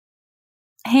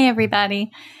Hey, everybody.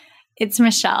 It's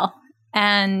Michelle,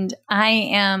 and I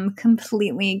am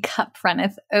completely cup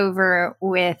runneth over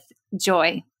with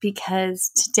joy because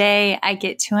today I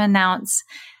get to announce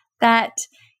that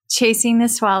Chasing the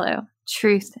Swallow,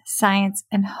 Truth, Science,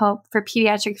 and Hope for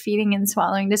Pediatric Feeding and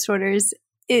Swallowing Disorders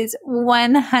is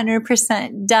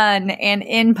 100% done and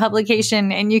in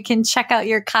publication, and you can check out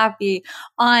your copy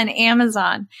on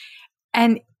Amazon.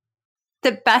 And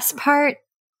the best part,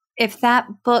 if that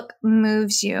book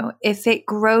moves you, if it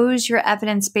grows your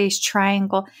evidence-based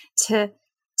triangle to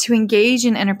engage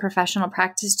in interprofessional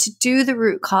practice, to do the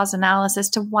root cause analysis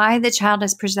to why the child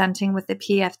is presenting with the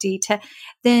PFD, to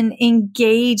then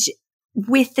engage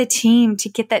with the team to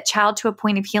get that child to a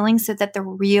point of healing so that the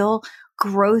real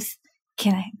growth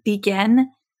can begin,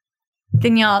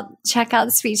 then y'all check out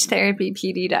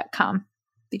speechtherapypd.com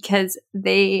because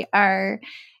they are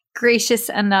gracious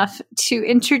enough to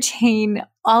entertain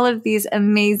all of these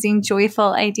amazing,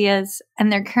 joyful ideas.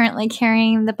 And they're currently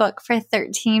carrying the book for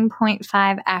 13.5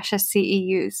 ASHA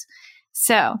CEUs.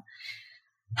 So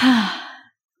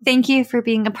thank you for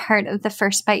being a part of the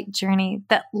First Bite journey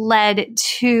that led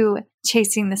to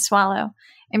Chasing the Swallow.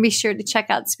 And be sure to check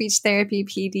out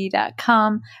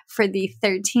speechtherapypd.com for the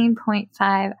 13.5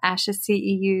 ASHA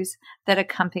CEUs that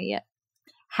accompany it.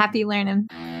 Happy learning.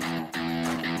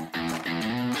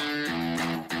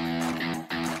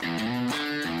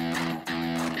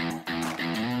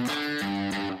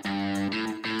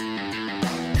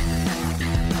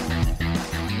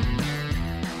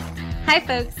 Hi,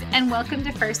 folks, and welcome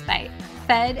to First Bite,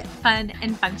 Fed, Fun,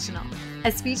 and Functional,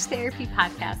 a speech therapy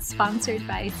podcast sponsored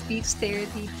by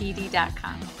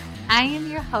SpeechTherapyPD.com. I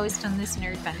am your host on this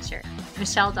nerd venture,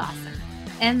 Michelle Dawson,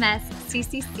 MS,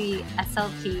 CCC,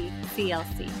 SLP,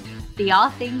 CLC, the All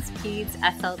Things Peds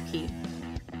SLP.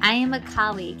 I am a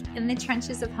colleague in the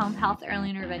trenches of home health early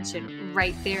intervention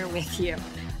right there with you.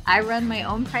 I run my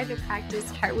own private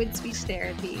practice, Heartwood Speech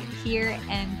Therapy, here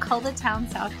in Coletown,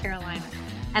 South Carolina,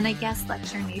 and I guest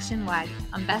lecture nationwide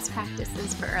on best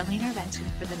practices for early intervention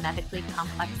for the medically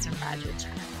complex and fragile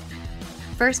child.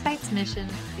 First Bite's mission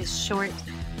is short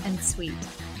and sweet,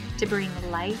 to bring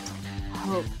light,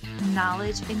 hope,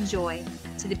 knowledge, and joy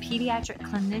to the pediatric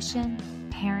clinician,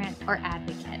 parent, or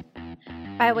advocate.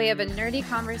 By way of a nerdy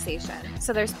conversation,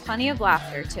 so there's plenty of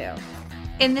laughter too.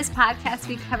 In this podcast,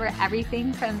 we cover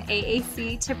everything from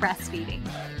AAC to breastfeeding,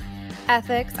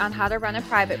 ethics on how to run a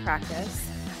private practice,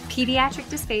 pediatric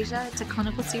dysphagia to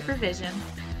clinical supervision,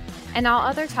 and all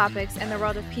other topics in the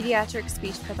world of pediatric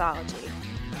speech pathology.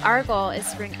 Our goal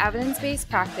is to bring evidence-based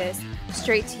practice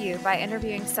straight to you by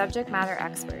interviewing subject matter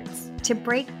experts. To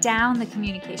break down the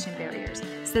communication barriers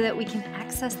so that we can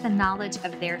access the knowledge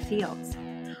of their fields.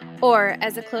 Or,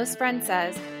 as a close friend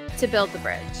says, to build the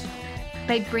bridge.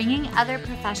 By bringing other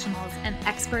professionals and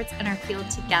experts in our field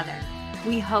together,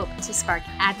 we hope to spark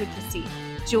advocacy,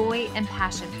 joy, and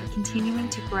passion for continuing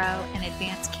to grow and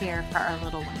advance care for our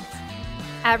little ones.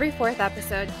 Every fourth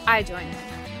episode, I join in.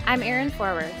 I'm Erin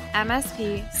Forward,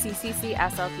 MSP, CCC,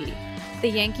 SLP, the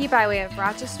Yankee by way of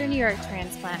Rochester, New York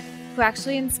transplant who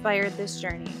actually inspired this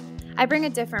journey. I bring a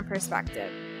different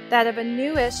perspective, that of a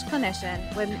newish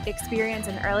clinician with experience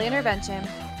in early intervention,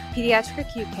 pediatric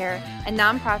acute care, and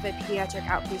nonprofit pediatric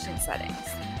outpatient settings.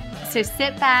 So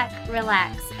sit back,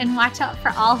 relax, and watch out for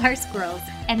all our squirrels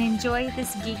and enjoy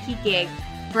this geeky gig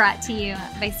brought to you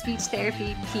by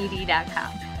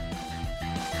SpeechTherapyPD.com.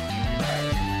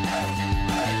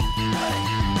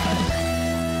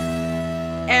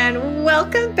 And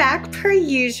welcome back per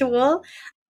usual.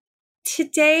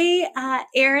 Today,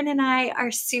 Erin and I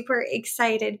are super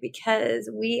excited because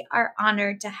we are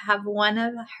honored to have one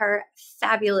of her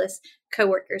fabulous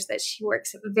coworkers that she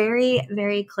works very,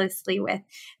 very closely with,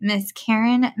 Miss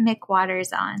Karen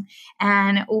McWaters, on.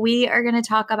 And we are going to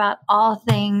talk about all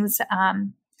things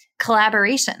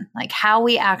collaboration, like how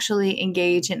we actually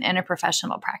engage in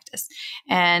interprofessional practice.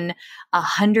 And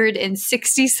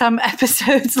 160 some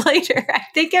episodes later, I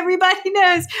think everybody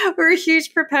knows we're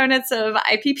huge proponents of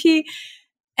IPP.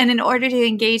 And in order to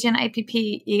engage in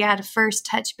IPP, you got to first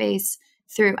touch base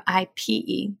through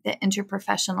IPE, the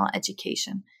interprofessional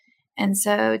education. And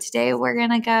so today we're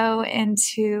going to go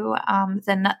into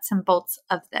the nuts and bolts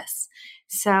of this.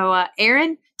 So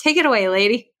Erin, take it away,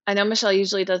 lady. I know Michelle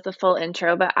usually does the full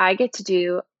intro, but I get to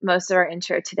do most of our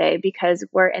intro today because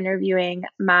we're interviewing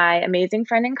my amazing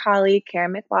friend and colleague,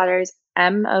 Karen McWaters,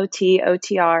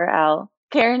 MOTOTRL.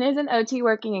 Karen is an OT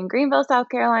working in Greenville, South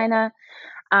Carolina.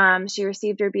 She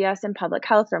received her BS in public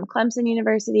health from Clemson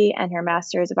University and her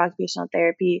master's of occupational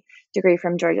therapy degree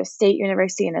from Georgia State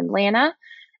University in Atlanta.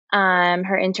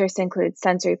 Her interests include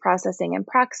sensory processing and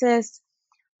praxis,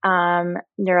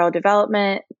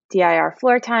 neurodevelopment, DIR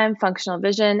floor time, functional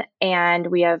vision, and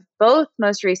we have both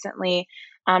most recently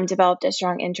developed a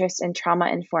strong interest in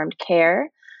trauma-informed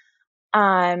care.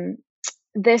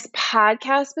 This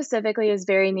podcast specifically is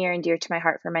very near and dear to my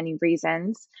heart for many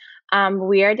reasons.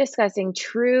 We are discussing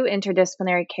true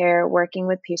interdisciplinary care working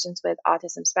with patients with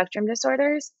autism spectrum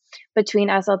disorders between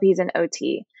SLPs and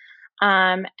OT.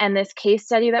 And this case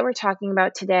study that we're talking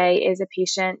about today is a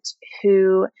patient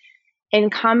who, in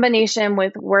combination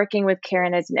with working with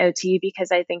Karen as an OT,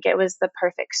 because I think it was the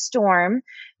perfect storm,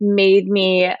 made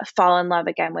me fall in love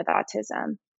again with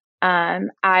autism.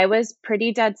 I was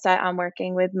pretty dead set on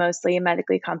working with mostly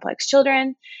medically complex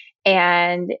children,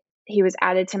 and he was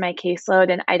added to my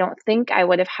caseload. And I don't think I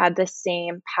would have had the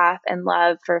same path and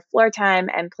love for floor time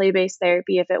and play-based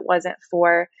therapy if it wasn't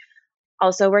for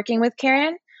also working with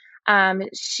Karen.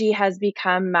 She has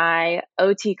become my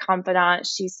OT confidant.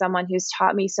 She's someone who's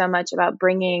taught me so much about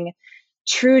bringing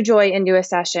true joy into a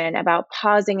session, about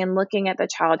pausing and looking at the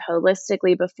child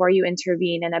holistically before you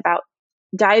intervene, and about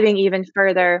diving even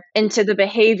further into the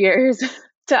behaviors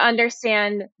to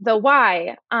understand the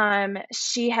why.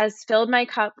 She has filled my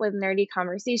cup with nerdy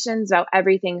conversations about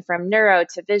everything from neuro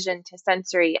to vision to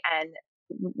sensory, and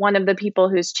one of the people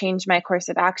who's changed my course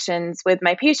of actions with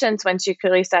my patients when she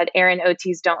clearly said, Erin,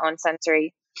 OTs don't own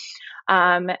sensory.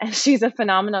 And she's a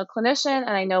phenomenal clinician, and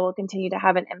I know will continue to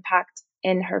have an impact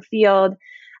in her field.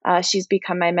 She's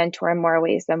become my mentor in more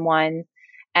ways than one,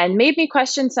 and made me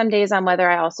question some days on whether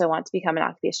I also want to become an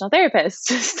occupational therapist.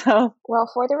 So,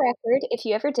 well, for the record, if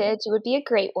you ever did, you would be a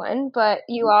great one, but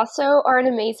you also are an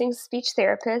amazing speech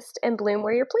therapist and bloom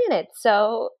where you're planted.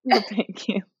 So well, thank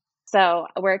you. So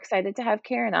we're excited to have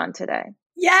Karen on today.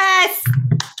 Yes!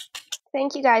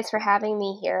 Thank you guys for having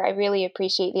me here. I really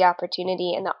appreciate the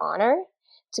opportunity and the honor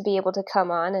to be able to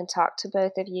come on and talk to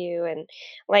both of you. And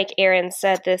like Erin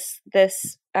said, this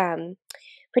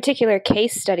particular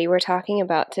case study we're talking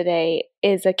about today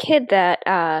is a kid that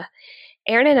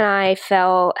Erin and I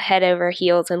fell head over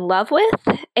heels in love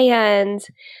with, and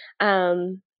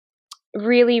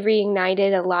really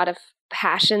reignited a lot of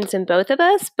passions in both of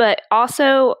us, but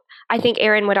also I think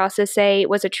Erin would also say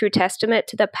was a true testament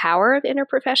to the power of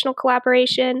interprofessional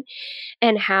collaboration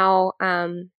and how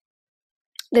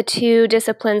the two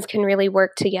disciplines can really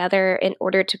work together in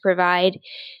order to provide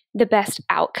the best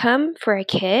outcome for a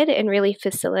kid and really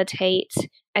facilitate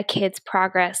a kid's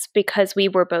progress because we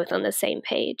were both on the same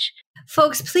page.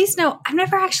 Folks, please know I've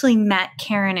never actually met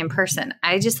Karen in person.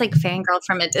 I just fangirled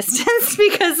from a distance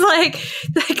because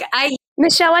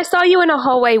Michelle, I saw you in a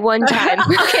hallway one time.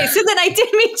 Okay, so then I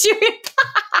did meet you.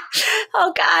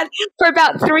 Oh God. For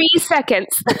about 3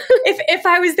 seconds. If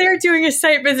I was there doing a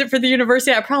site visit for the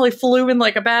university, I probably flew in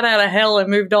like a bat out of hell and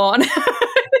moved on.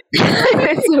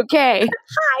 It's okay.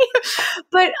 Hi.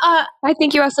 But I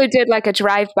think you also did like a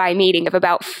drive-by meeting of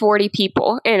about 40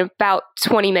 people in about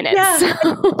 20 minutes.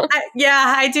 Yeah,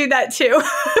 I do that too.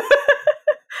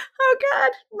 Oh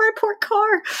God, my poor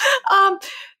car.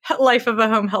 Life of a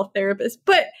home health therapist.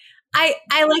 But I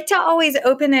like to always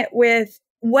open it with,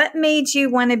 what made you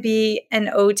want to be an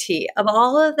OT? Of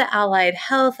all of the allied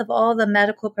health, of all the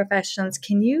medical professions,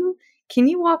 can you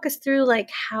walk us through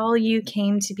how you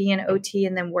came to be an OT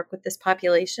and then work with this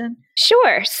population?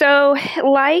 Sure. So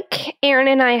like Erin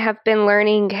and I have been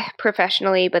learning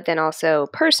professionally, but then also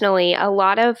personally, a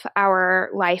lot of our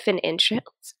life and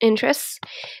interests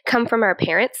come from our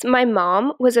parents. My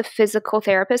mom was a physical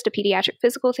therapist, a pediatric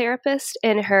physical therapist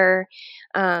in her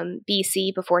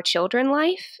BC before children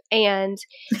life. And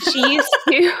she used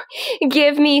to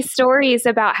give me stories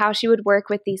about how she would work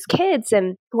with these kids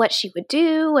and what she would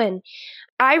do. And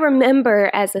I remember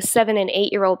as a 7 and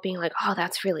 8-year-old being like, oh,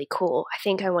 that's really cool. I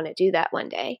think I want to do that one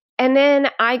day. And then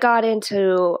I got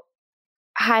into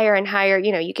higher and higher,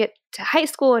 you get to high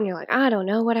school and you're like, I don't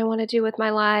know what I want to do with my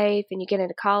life. And you get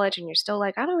into college and you're still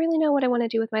like, I don't really know what I want to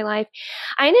do with my life.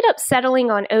 I ended up settling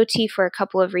on OT for a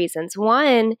couple of reasons.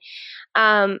 One,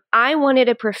 I wanted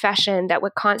a profession that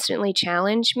would constantly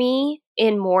challenge me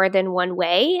in more than one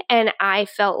way. And I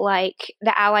felt like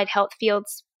the allied health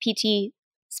fields, PT,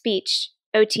 speech,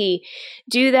 OT,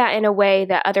 do that in a way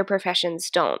that other professions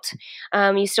don't.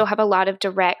 You still have a lot of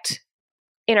direct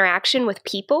interaction with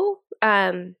people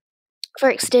for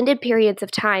extended periods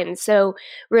of time. So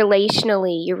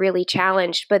relationally, you're really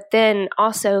challenged. But then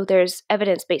also there's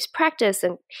evidence-based practice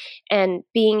and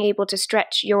being able to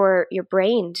stretch your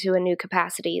brain to a new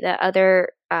capacity that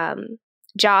other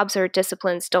jobs or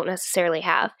disciplines don't necessarily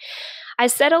have. I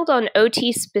settled on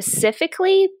OT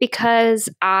specifically because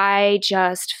I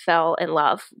just fell in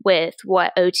love with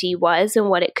what OT was and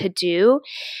what it could do.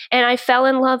 And I fell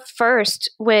in love first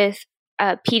with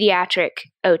a pediatric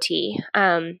OT,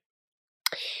 and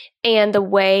the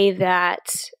way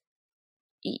that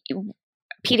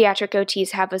pediatric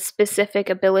OTs have a specific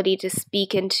ability to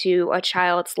speak into a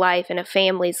child's life and a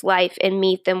family's life and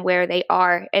meet them where they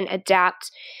are and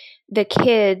adapt the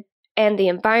kid and the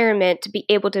environment to be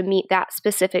able to meet that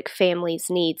specific family's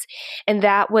needs. And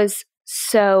that was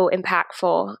so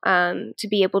impactful, to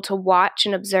be able to watch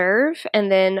and observe,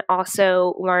 and then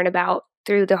also learn about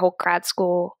through the whole grad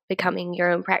school, becoming your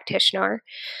own practitioner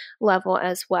level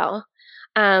as well.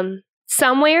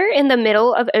 Somewhere in the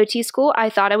middle of OT school, I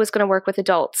thought I was going to work with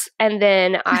adults. And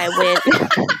then I went...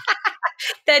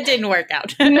 That didn't work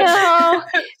out. No.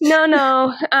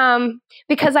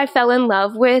 Because I fell in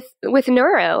love with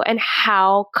neuro and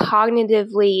how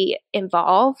cognitively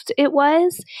involved it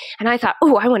was. And I thought,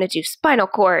 I want to do spinal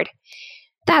cord.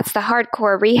 That's the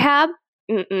hardcore rehab.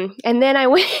 Mm-mm. And then I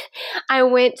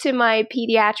went to my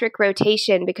pediatric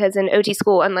rotation, because in OT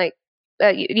school, unlike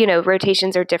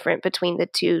rotations are different between the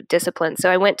two disciplines. So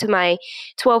I went to my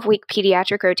 12-week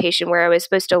pediatric rotation where I was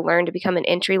supposed to learn to become an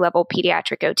entry-level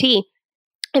pediatric OT,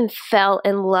 and fell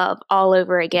in love all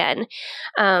over again.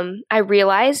 I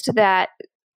realized that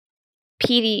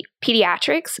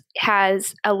pediatrics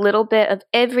has a little bit of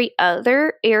every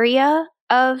other area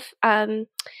of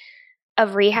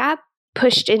rehab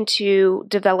pushed into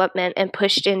development and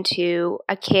pushed into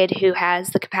a kid who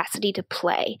has the capacity to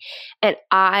play. And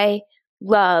I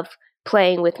love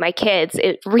playing with my kids.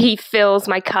 It refills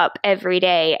my cup every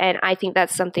day. And I think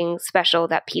that's something special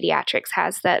that pediatrics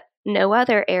has that no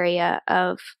other area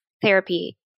of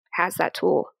therapy has that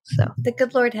tool. So the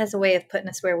good Lord has a way of putting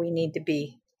us where we need to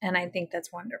be. And I think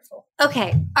that's wonderful.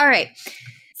 Okay. All right.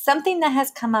 Something that has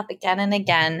come up again and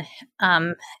again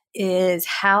is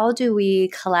how do we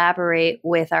collaborate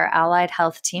with our allied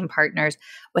health team partners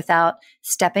without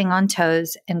stepping on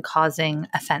toes and causing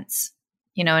offense?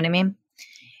 You know what I mean?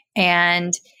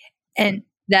 And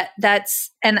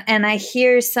that's I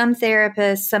hear some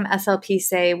therapists, some SLPs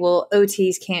say, well,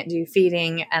 OTs can't do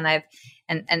feeding, and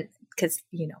because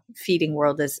feeding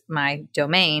world is my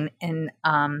domain, and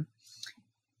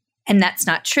that's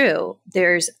not true.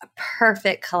 There's a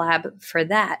perfect collab for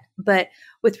that. But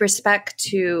with respect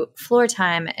to floor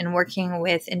time and working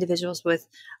with individuals with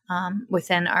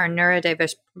within our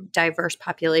neurodiverse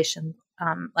population,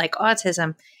 like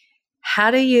autism,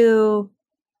 how do you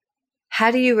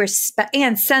respect,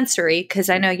 and sensory, because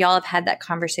I know y'all have had that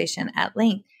conversation at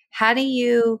length.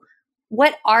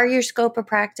 What are your scope of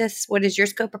practice? What is your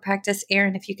scope of practice?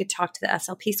 Erin, if you could talk to the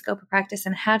SLP scope of practice,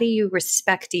 and how do you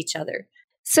respect each other?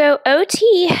 So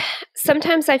OT,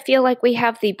 sometimes I feel like we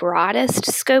have the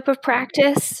broadest scope of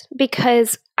practice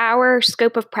because our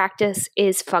scope of practice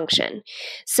is function.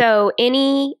 So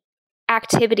any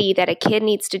activity that a kid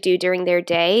needs to do during their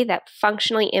day that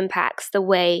functionally impacts the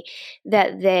way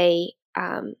that they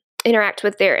interact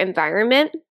with their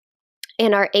environment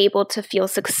and are able to feel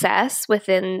success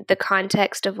within the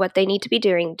context of what they need to be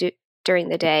doing during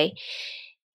the day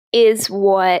is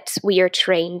what we are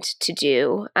trained to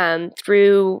do.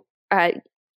 Through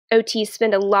OTs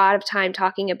spend a lot of time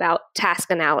talking about task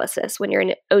analysis. When you're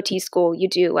in OT school, you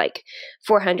do like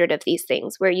 400 of these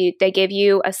things where they give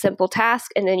you a simple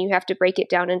task and then you have to break it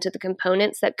down into the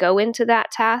components that go into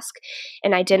that task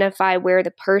and identify where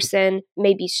the person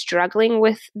may be struggling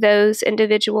with those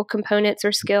individual components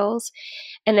or skills,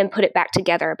 and then put it back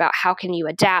together about how can you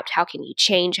adapt, how can you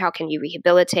change, how can you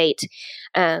rehabilitate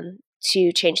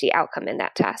to change the outcome in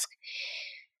that task.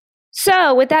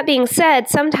 So with that being said,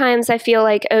 sometimes I feel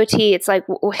like OT, it's like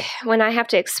when I have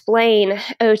to explain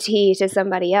OT to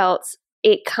somebody else,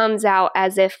 it comes out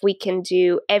as if we can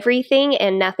do everything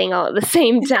and nothing all at the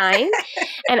same time.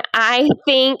 And I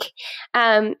think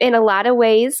in a lot of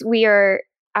ways we are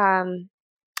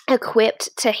equipped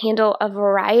to handle a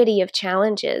variety of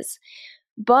challenges.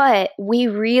 But we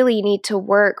really need to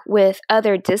work with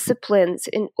other disciplines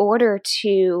in order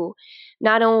to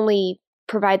not only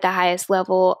provide the highest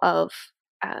level of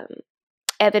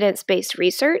evidence-based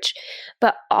research,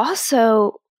 but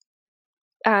also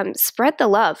spread the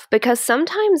love. Because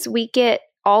sometimes we get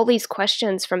all these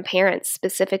questions from parents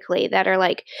specifically that are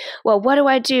like, well, what do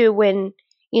I do when,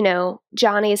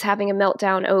 Johnny is having a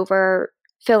meltdown over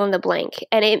fill in the blank?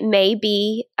 And it may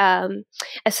be a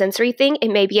sensory thing.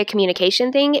 It may be a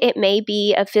communication thing. It may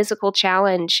be a physical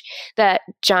challenge that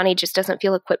Johnny just doesn't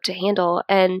feel equipped to handle.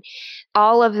 And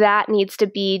all of that needs to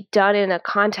be done in a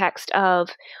context of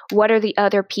what are the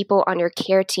other people on your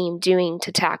care team doing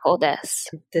to tackle this?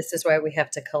 This is why we have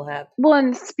to collab. Well,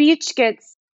 and speech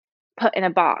gets put in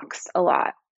a box a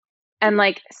lot. And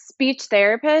like speech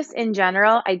therapists in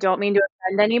general, I don't mean to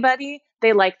offend anybody,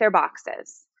 they like their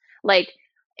boxes. Like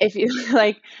if you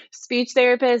like speech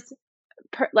therapists,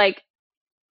 like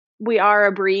we are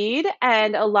a breed,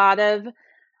 and a lot of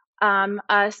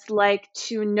us like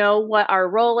to know what our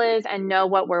role is and know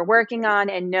what we're working on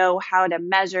and know how to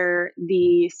measure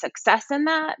the success in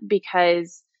that,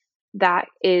 because that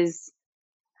is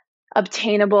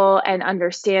obtainable and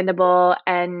understandable.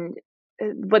 And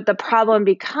what the problem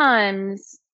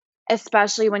becomes,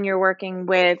 especially when you're working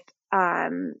with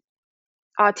autism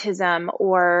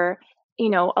or,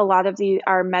 a lot of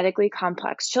our medically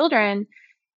complex children,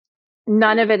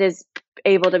 none of it is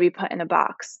able to be put in a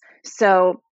box.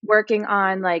 So working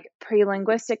on like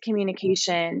pre-linguistic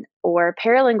communication or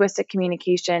paralinguistic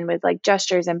communication with like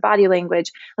gestures and body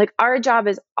language, like our job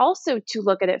is also to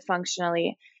look at it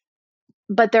functionally.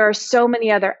 But there are so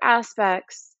many other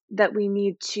aspects that we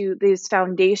need to, these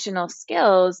foundational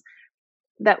skills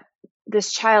that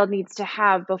this child needs to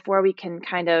have before we can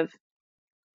kind of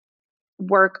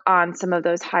work on some of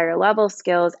those higher level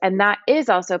skills. And that is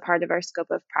also part of our scope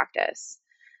of practice: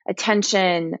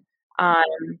 attention,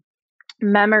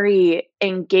 memory,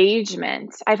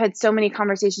 engagement. I've had so many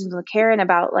conversations with Karen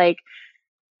about like,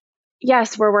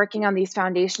 yes, we're working on these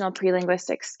foundational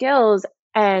pre-linguistic skills,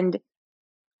 and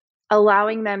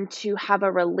allowing them to have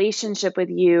a relationship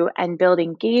with you and build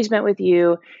engagement with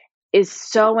you is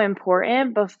so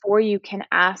important before you can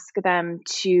ask them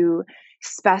to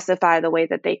specify the way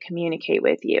that they communicate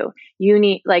with you. You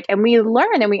need and we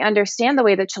learn and we understand the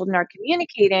way that children are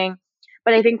communicating,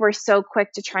 but I think we're so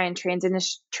quick to try and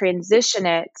transition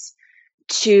it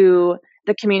to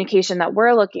the communication that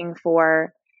we're looking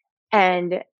for.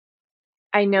 And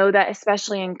I know that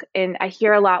especially in I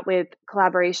hear a lot with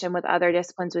collaboration with other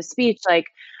disciplines with speech, like,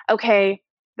 okay,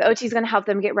 the OT is going to help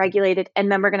them get regulated,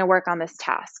 and then we're going to work on this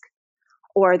task.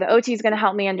 Or the OT is going to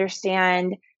help me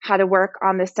understand how to work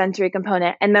on this sensory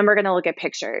component, and then we're going to look at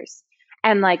pictures.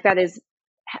 And like, that is,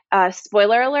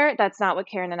 spoiler alert, that's not what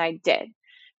Karen and I did.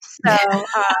 So,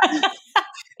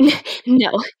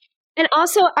 no. And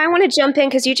also, I want to jump in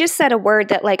because you just said a word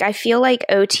that like I feel like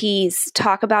OTs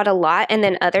talk about a lot, and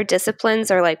then other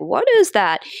disciplines are like, what is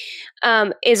that?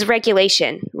 Is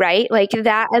regulation, right? Like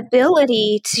that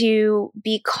ability to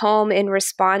be calm and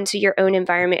respond to your own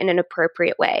environment in an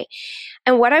appropriate way.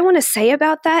 And what I want to say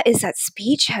about that is that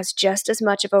speech has just as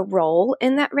much of a role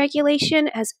in that regulation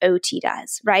as OT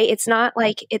does, right? It's not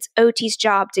like it's OT's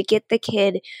job to get the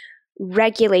kid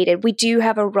regulated. We do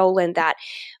have a role in that.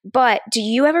 But do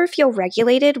you ever feel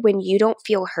regulated when you don't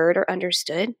feel heard or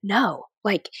understood? No.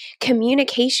 Like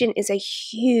communication is a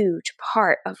huge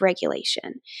part of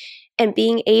regulation. And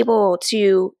being able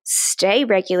to stay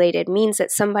regulated means that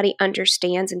somebody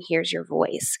understands and hears your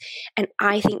voice. And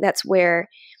I think that's where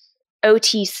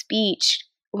OT speech,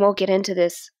 we'll get into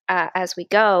this as we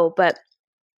go, but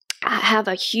have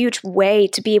a huge way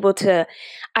to be able to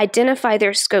identify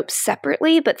their scope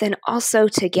separately, but then also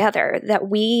together, that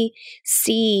we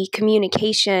see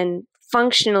communication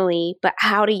functionally, but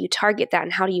how do you target that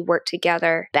and how do you work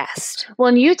together best? Well,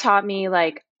 and you taught me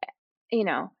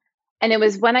and it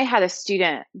was when I had a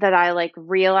student that I like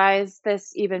realized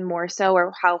this even more so,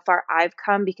 or how far I've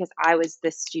come, because I was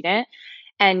this student.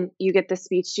 And you get the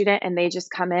speech student and they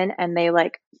just come in and they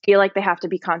like feel like they have to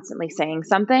be constantly saying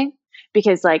something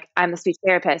because like I'm the speech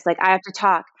therapist, like I have to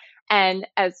talk. And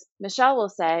as Michelle will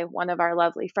say, one of our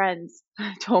lovely friends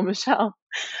told Michelle,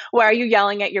 why are you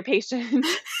yelling at your patient? Crystal,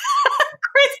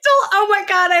 oh my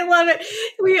God, I love it.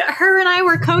 Her and I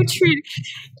were co-treated.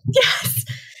 Yes.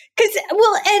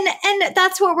 And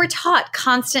that's what we're taught: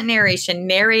 constant narration,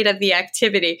 narrate of the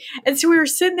activity. And so we were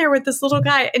sitting there with this little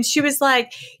guy, and she was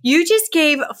like, you just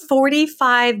gave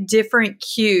 45 different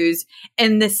cues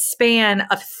in the span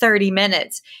of 30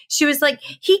 minutes. She was like,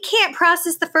 he can't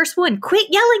process the first one. Quit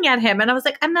yelling at him. And I was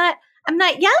like, I'm not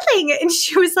yelling. And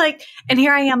she was like, and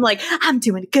here I am like, I'm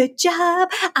doing a good job.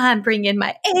 I'm bringing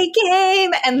my A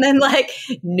game. And then like,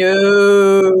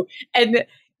 no. And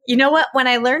you know what? When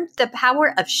I learned the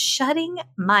power of shutting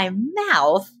my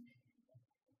mouth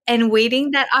and waiting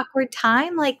that awkward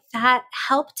time, like that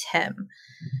helped him.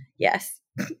 Yes.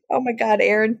 Oh my God,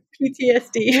 Erin,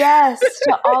 PTSD. Yes,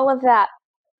 to all of that.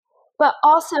 But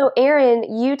also,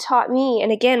 Erin, you taught me,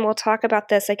 and again, we'll talk about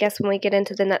this, I guess, when we get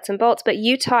into the nuts and bolts, but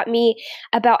you taught me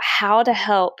about how to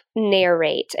help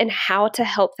narrate and how to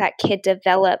help that kid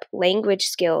develop language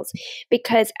skills.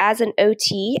 Because as an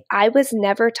OT, I was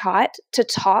never taught to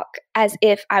talk as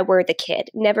if I were the kid,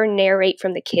 never narrate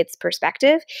from the kid's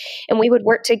perspective. And we would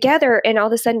work together, and all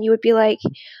of a sudden you would be like,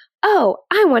 oh,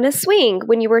 I want to swing,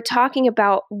 when you were talking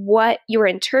about what you were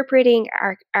interpreting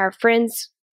our friend's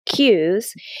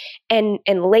cues and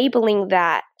labeling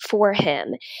that for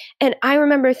him. And I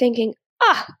remember thinking,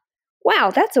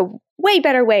 wow, that's a way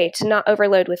better way to not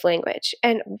overload with language,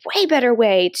 and way better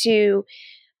way to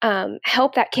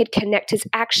help that kid connect his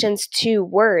actions to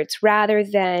words rather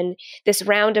than this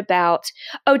roundabout,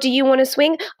 oh, do you want to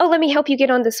swing? Oh, let me help you get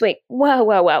on the swing. Whoa,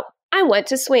 whoa, whoa. I want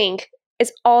to swing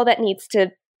is all that needs to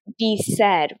be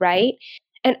said, right?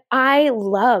 And I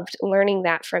loved learning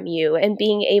that from you and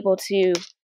being able to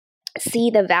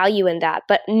see the value in that,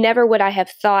 but never would I have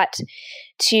thought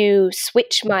to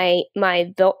switch my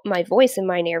voice and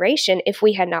my narration if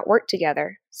we had not worked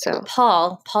together. So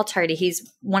Paul Tardy,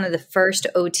 he's one of the first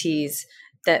OTs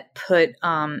that put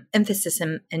emphasis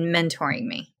in mentoring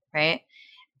me, right?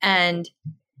 And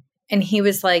he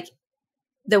was like,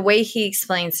 the way he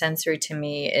explained sensory to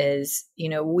me is,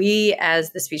 we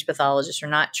as the speech pathologists are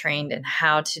not trained in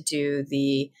how to do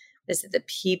the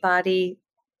Peabody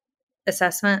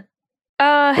assessment?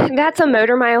 That's a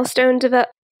motor milestone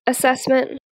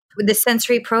assessment. With the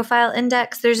sensory profile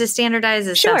index, there's a standardized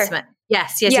assessment. Sure.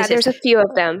 Yes. There's a few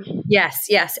of them. Yes.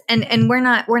 And we're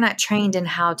not trained in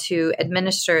how to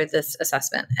administer this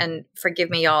assessment. And forgive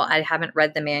me, y'all, I haven't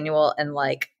read the manual in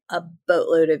like a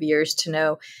boatload of years to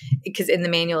know, because in the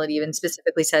manual it even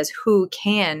specifically says who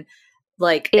can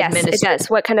administer. Yes, it does.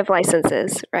 What kind of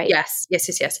licenses, right? Yes.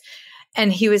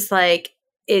 And he was like,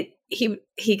 he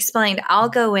explained, I'll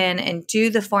go in and do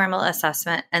the formal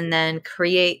assessment and then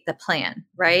create the plan,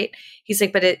 right? He's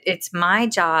like, but it's my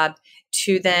job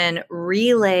to then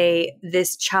relay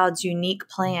this child's unique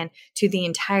plan to the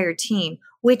entire team,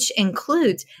 which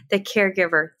includes the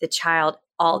caregiver, the child,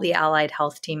 all the allied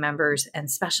health team members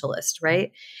and specialists,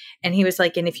 right? And he was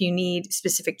like, and if you need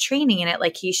specific training in it,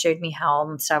 like he showed me how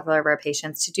on several of our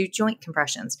patients to do joint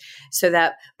compressions so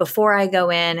that before I go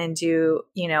in and do,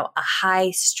 a high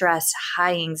stress,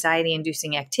 high anxiety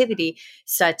inducing activity,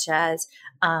 such as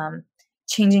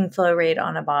changing flow rate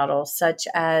on a bottle, such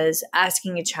as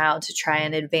asking a child to try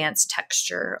an advanced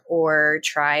texture or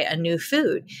try a new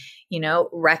food,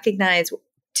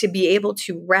 to be able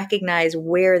to recognize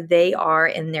where they are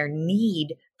in their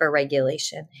need for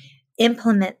regulation,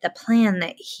 implement the plan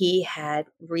that he had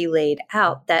relayed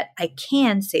out that I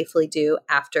can safely do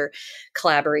after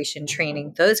collaboration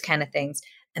training, those kind of things.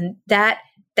 And that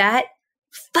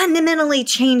fundamentally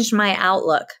changed my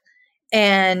outlook.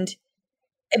 But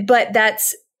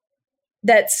that's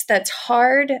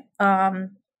hard.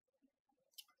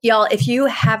 Y'all, if you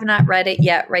have not read it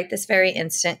yet, right this very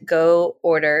instant, go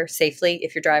order safely.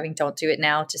 If you're driving, don't do it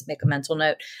now. Just make a mental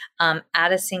note.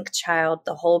 Out of Sync Child,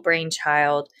 The Whole Brain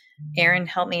Child. Erin,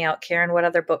 help me out. Karen, what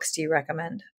other books do you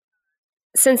recommend?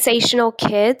 Sensational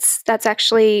Kids. That's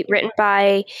actually written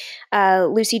by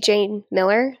Lucy Jane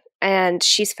Miller, and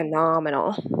she's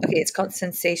phenomenal. Okay, it's called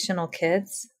Sensational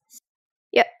Kids.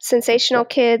 Yep, Sensational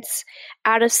Kids,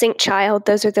 Out of Sync Child.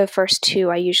 Those are the first two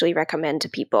I usually recommend to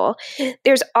people.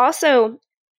 There's also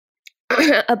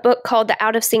a book called The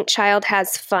Out of Sync Child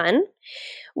Has Fun,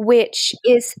 which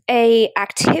is a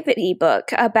activity book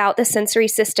about the sensory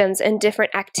systems and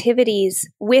different activities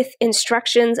with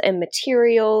instructions and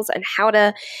materials and how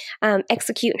to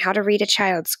execute and how to read a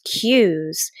child's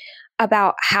cues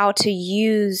about how to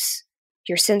use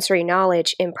your sensory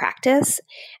knowledge in practice.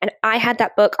 And I had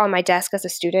that book on my desk as a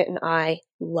student and I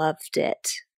loved it.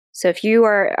 So if you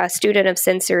are a student of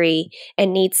sensory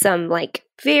and need some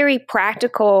very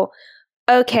practical,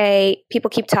 okay,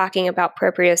 people keep talking about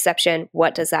proprioception,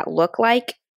 what does that look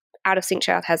like? Out of Sync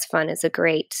Child Has Fun is a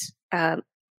great how-to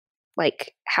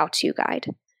guide.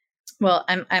 Well,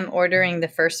 I'm ordering the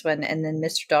first one, and then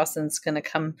Mr. Dawson's going to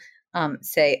come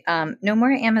say, no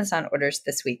more Amazon orders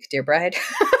this week, dear bride.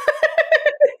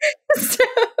 So,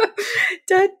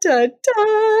 dun, dun,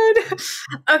 dun.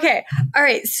 Okay. All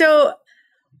right. So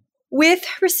with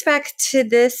respect to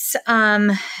this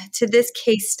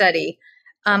case study,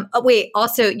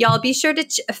 also, y'all be sure to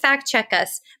fact check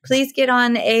us. Please get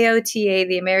on AOTA,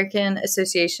 the American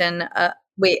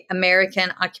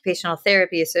American Occupational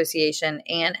Therapy Association,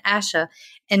 and ASHA,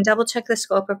 and double check the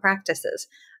scope of practices.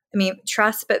 I mean,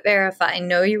 trust but verify.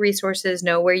 Know your resources.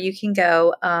 Know where you can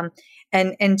go.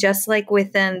 And just like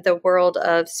within the world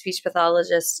of speech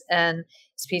pathologists and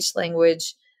speech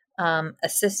language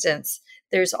assistants,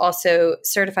 there's also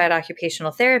certified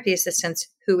occupational therapy assistants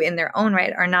who in their own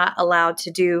right are not allowed to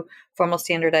do formal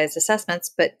standardized assessments,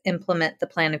 but implement the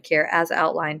plan of care as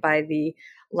outlined by the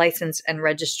licensed and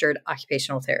registered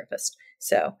occupational therapist.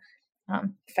 So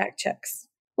fact checks.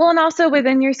 Well, and also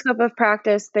within your scope of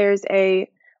practice, there's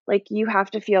you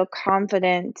have to feel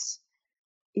confident.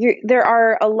 There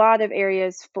are a lot of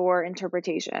areas for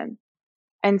interpretation.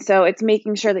 And so it's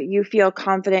making sure that you feel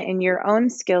confident in your own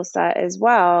skill set as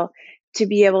well to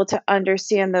be able to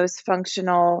understand those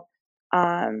functional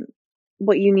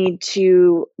what you need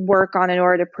to work on in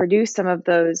order to produce some of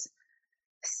those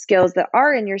skills that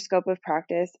are in your scope of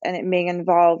practice. And it may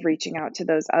involve reaching out to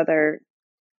those other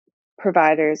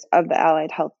providers of the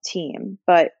allied health team.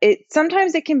 But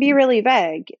sometimes it can be really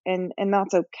vague, and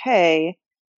that's okay.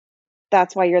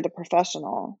 That's why you're the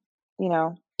professional, you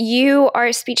know. You are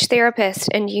a speech therapist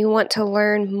and you want to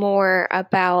learn more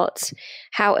about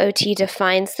how OT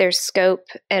defines their scope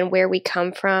and where we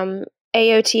come from.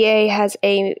 AOTA has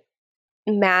a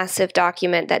massive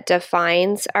document that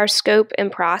defines our scope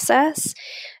and process.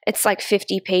 It's like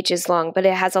 50 pages long, but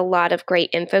it has a lot of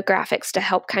great infographics to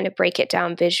help kind of break it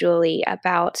down visually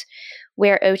about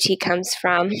where OT comes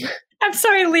from. I'm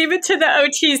sorry, leave it to the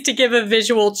OTs to give a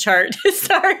visual chart.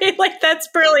 Sorry, like that's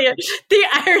brilliant. The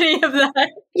irony of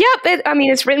that. Yep,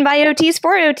 it's written by OTs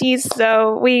for OTs,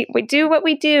 so we do what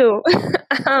we do.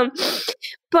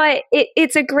 But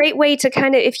it's a great way to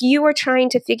kind of, if you are trying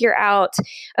to figure out,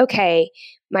 okay,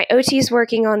 my OT is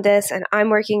working on this and I'm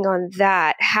working on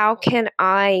that, how can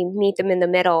I meet them in the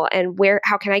middle, and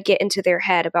how can I get into their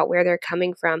head about where they're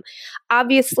coming from?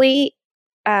 Obviously,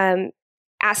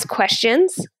 ask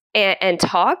questions and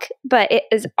talk, but it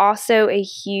is also a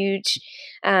huge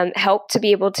help to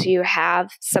be able to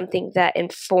have something that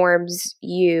informs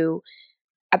you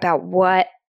about what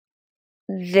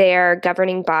their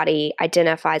governing body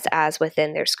identifies as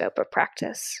within their scope of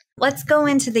practice. Let's go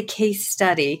into the case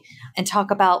study and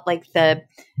talk about like the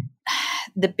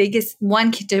biggest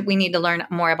one. We need to learn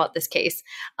more about this case.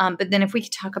 But then if we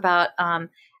could talk about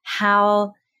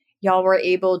how y'all were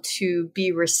able to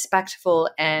be respectful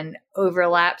and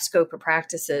overlap scope of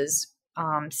practices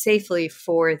safely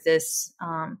for this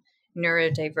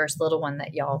neurodiverse little one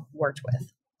that y'all worked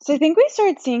with. So I think we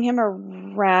started seeing him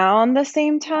around the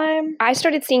same time. I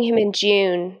started seeing him in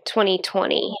June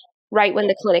 2020, right when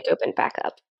the clinic opened back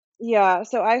up. Yeah,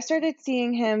 so I started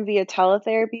seeing him via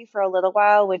teletherapy for a little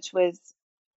while, which was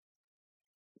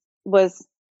what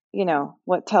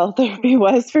teletherapy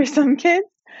was for some kids.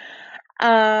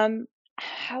 How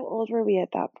old were we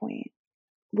at that point?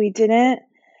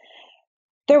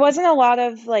 There wasn't a lot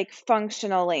of like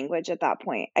functional language at that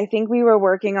point. I think we were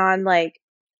working on like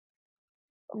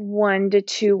 1 to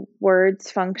 2 words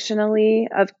functionally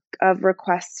of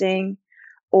requesting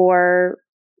or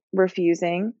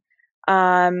refusing.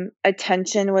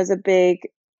 Attention was a big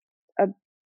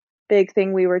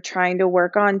thing we were trying to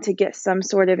work on to get some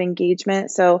sort of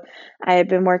engagement. So I had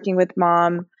been working with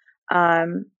Mom,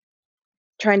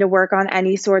 trying to work on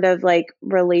any sort of like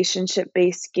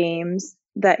relationship-based games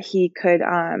that he could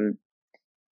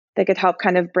that could help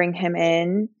kind of bring him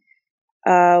in.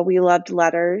 We loved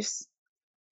letters.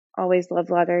 Always loved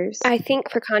letters. I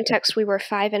think for context, we were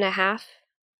 5.5,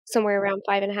 somewhere around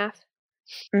 5.5.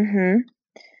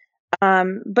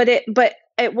 Mm-hmm. But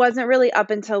it wasn't really up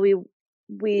until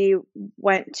we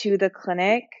went to the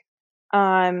clinic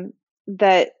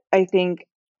that I think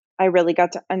I really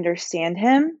got to understand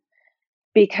him,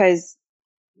 because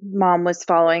Mom was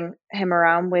following him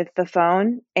around with the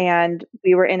phone and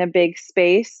we were in a big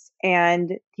space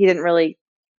and he didn't really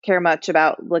care much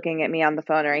about looking at me on the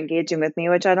phone or engaging with me,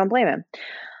 which I don't blame him.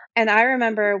 And I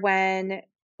remember when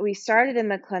we started in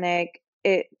the clinic,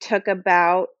 it took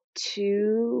about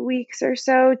 2 weeks or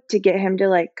so to get him to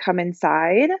like come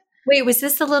inside. Wait, was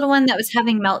this the little one that was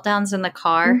having meltdowns in the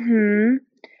car? Mm-hmm.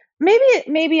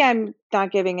 Maybe I'm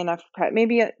not giving enough credit.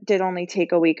 Maybe it did only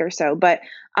take a week or so, but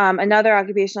another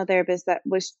occupational therapist that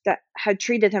had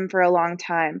treated him for a long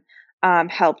time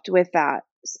helped with that.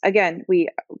 Again, we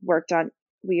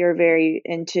are very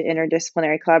into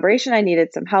interdisciplinary collaboration. I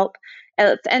needed some help,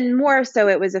 and more so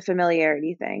it was a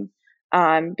familiarity thing,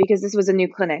 because this was a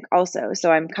new clinic also.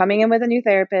 So I'm coming in with a new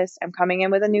therapist. I'm coming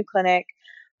in with a new clinic.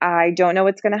 I don't know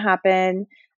what's going to happen.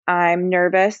 I'm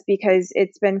nervous because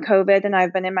it's been COVID and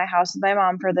I've been in my house with my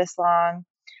mom for this long.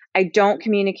 I don't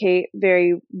communicate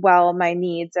very well my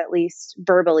needs, at least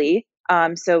verbally.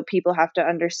 So people have to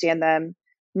understand them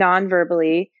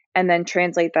non-verbally and then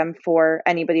translate them for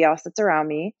anybody else that's around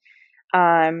me.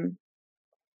 And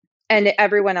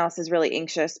everyone else is really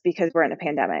anxious because we're in a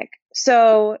pandemic.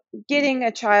 So getting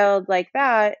a child like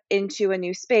that into a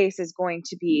new space is going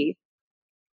to be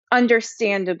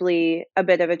understandably a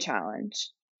bit of a challenge.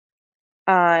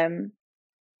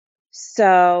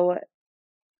 So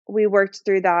we worked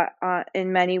through that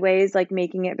in many ways, like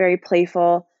making it very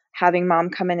playful, having Mom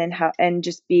come in and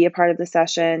just be a part of the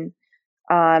session,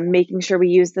 making sure we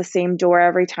use the same door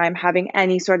every time, having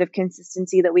any sort of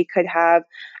consistency that we could have.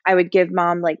 I would give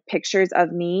Mom like pictures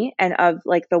of me and of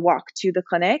like the walk to the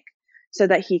clinic so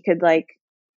that he could like,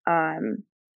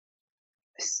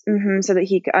 so that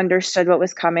he understood what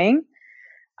was coming.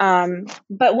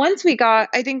 But once we got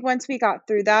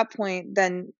through that point,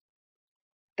 then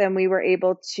we were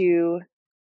able to,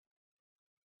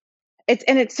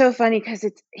 it's so funny because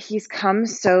he's come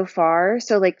so far.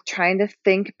 So like trying to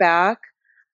think back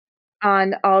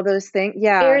on all those things.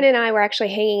 Yeah. Erin and I were actually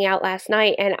hanging out last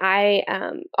night, and I,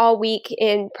 all week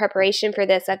in preparation for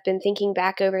this, I've been thinking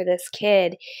back over this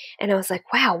kid, and I was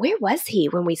like, wow, where was he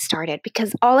when we started?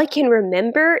 Because all I can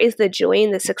remember is the joy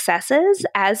and the successes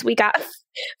as we got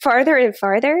farther and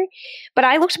farther. But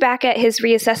I looked back at his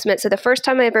reassessment. So the first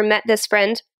time I ever met this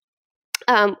friend,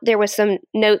 there was some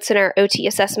notes in our OT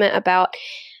assessment about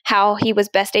how he was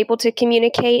best able to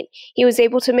communicate. He was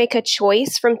able to make a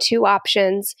choice from two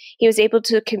options. He was able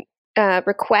to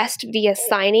request via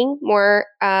signing more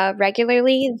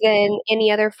regularly than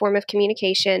any other form of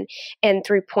communication, and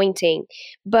through pointing.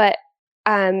 But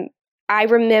I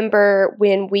remember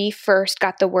when we first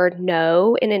got the word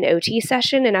no in an OT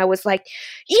session, and I was like,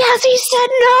 yes, he said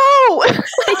no!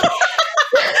 Like,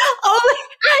 oh,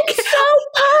 I'm so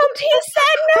pumped. He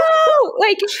said no!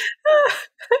 Like,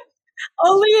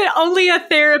 only a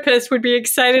therapist would be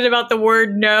excited about the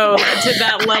word no to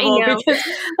that level. Because,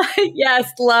 yes,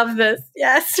 love this.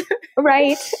 Yes.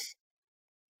 Right.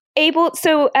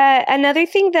 So another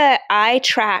thing that I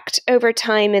tracked over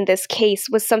time in this case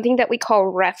was something that we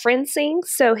call referencing.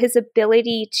 So his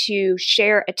ability to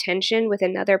share attention with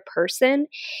another person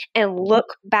and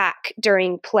look back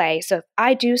during play. So if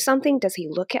I do something, does he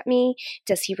look at me?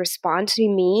 Does he respond to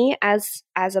me as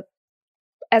a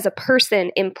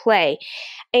person in play?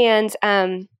 And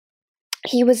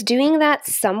he was doing that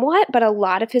somewhat, but a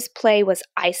lot of his play was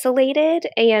isolated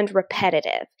and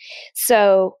repetitive.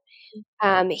 So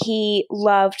he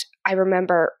loved, I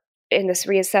remember in this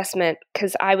reassessment,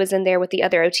 because I was in there with the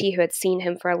other OT who had seen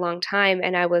him for a long time,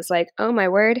 and I was like, oh my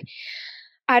word,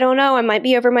 I don't know, I might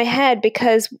be over my head,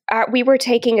 because we were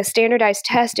taking a standardized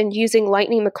test and using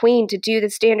Lightning McQueen to do the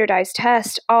standardized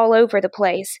test all over the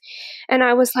place. And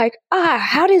I was like,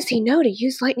 how does he know to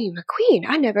use Lightning McQueen?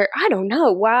 I don't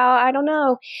know. Wow, I don't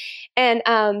know. And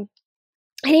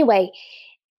anyway,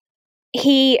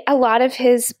 a lot of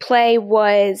his play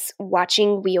was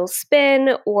watching wheels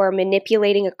spin or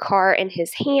manipulating a car in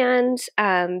his hand,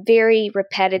 very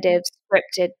repetitive,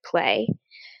 scripted play.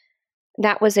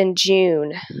 That was in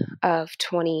June of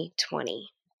 2020.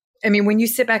 I mean, when you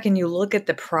sit back and you look at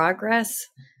the progress.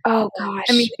 Oh gosh,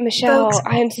 I mean, Michelle, folks,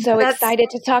 I am so excited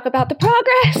to talk about the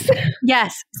progress.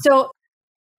 Yes. So,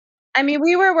 I mean,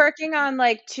 we were working on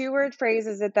like 2-word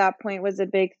phrases at that point was a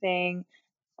big thing.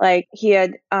 Like he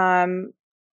had,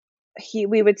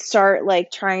 we would start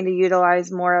like trying to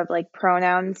utilize more of like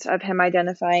pronouns of him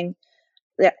identifying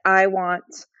that I want.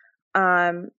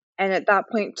 And at that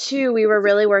point too, we were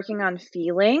really working on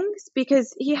feelings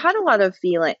because he had a lot of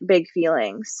big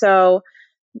feelings. So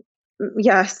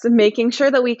yes, making sure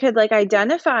that we could like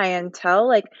identify and tell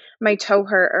like my toe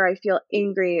hurt, or I feel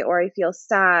angry, or I feel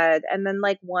sad. And then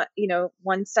like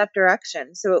one step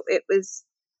direction. So it was,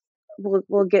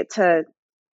 we'll get to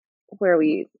where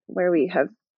we have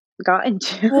gotten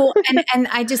to. Well, and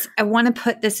I want to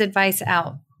put this advice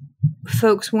out.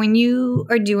 Folks, when you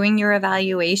are doing your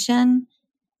evaluation,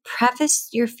 preface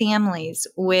your families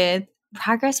with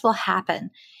progress will happen.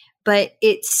 But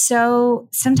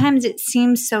sometimes it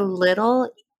seems so little,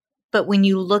 but when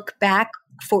you look back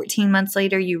 14 months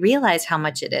later, you realize how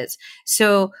much it is.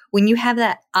 So when you have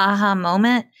that aha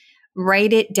moment,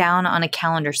 write it down on a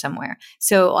calendar somewhere.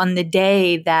 So on the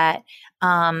day that,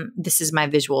 this is my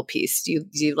visual piece. Do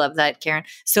you love that, Karen?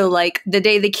 So like the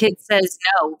day the kid says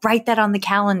no, write that on the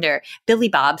calendar. Billy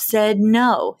Bob said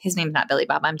no. His name's not Billy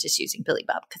Bob. I'm just using Billy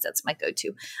Bob because that's my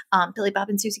go-to. Billy Bob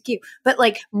and Susie Q. But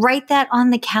like write that on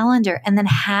the calendar, and then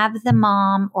have the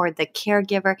mom or the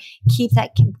caregiver keep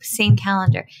that same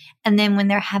calendar. And then when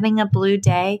they're having a blue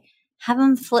day, have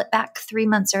them flip back 3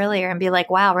 months earlier and be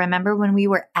like, wow, remember when we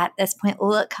were at this point?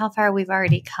 Look how far we've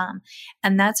already come.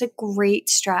 And that's a great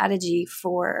strategy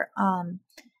for all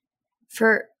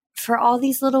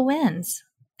these little wins.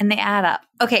 And they add up.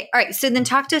 Okay. All right. So then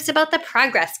talk to us about the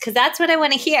progress, because that's what I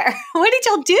want to hear. What did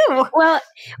y'all do? Well,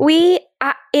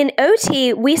 in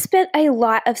OT, we spent a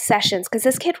lot of sessions, because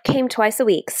this kid came twice a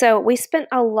week. So we spent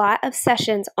a lot of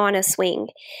sessions on a swing.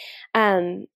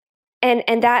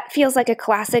 And that feels like a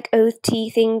classic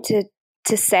OT thing to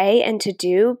say and to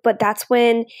do, but that's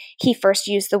when he first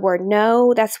used the word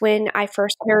no. That's when I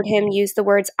first heard him use the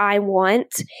words I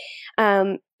want.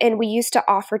 And we used to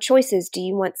offer choices. Do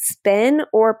you want spin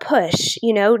or push?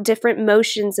 Different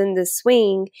motions in the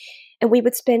swing. And we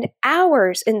would spend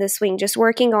hours in the swing just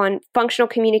working on functional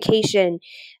communication,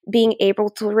 being able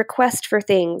to request for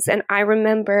things. And I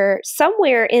remember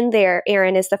somewhere in there,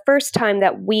 Erin, is the first time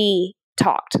that we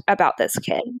talked about this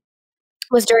kid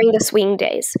was during the swing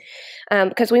days.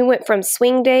 Because we went from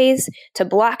swing days to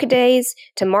block days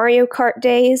to Mario Kart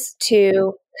days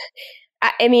to,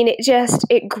 I mean,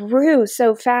 it grew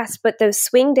so fast. But those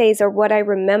swing days are what I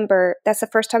remember. That's the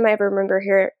first time I ever remember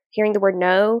hearing the word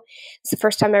no. It's the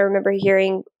first time I remember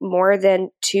hearing more than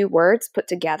 2 words put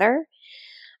together.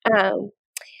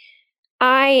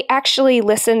 I actually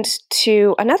listened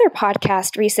to another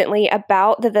podcast recently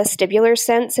about the vestibular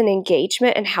sense and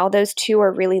engagement and how those two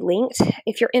are really linked.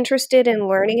 If you're interested in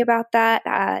learning about that,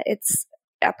 it's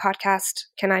a podcast.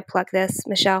 Can I plug this,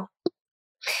 Michelle?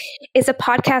 It's a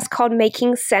podcast called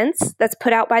Making Sense that's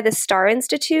put out by the Star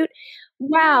Institute.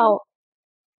 Wow.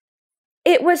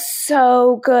 It was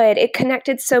so good. It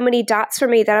connected so many dots for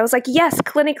me that I was like, yes,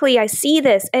 clinically, I see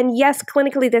this. And yes,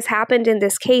 clinically, this happened in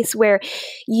this case where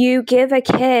you give a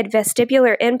kid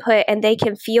vestibular input and they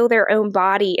can feel their own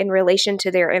body in relation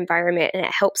to their environment. And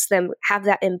it helps them have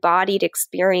that embodied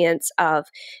experience of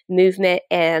movement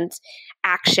and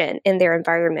action in their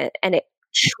environment. And it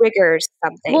triggers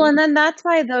something. Well, and then that's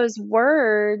why those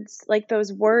words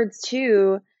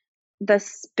too, the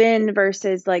spin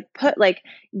versus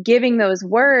giving those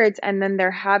words, and then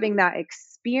they're having that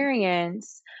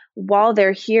experience while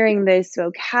they're hearing this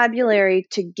vocabulary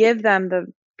to give them the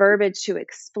verbiage to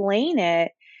explain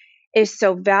it is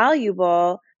so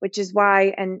valuable, which is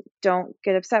why, and don't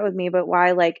get upset with me, but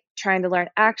why trying to learn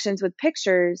actions with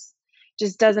pictures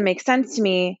just doesn't make sense to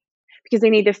me. Because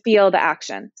they need to feel the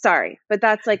action. Sorry, but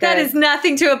that's that is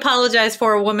nothing to apologize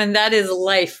for, a woman. That is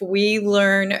life. We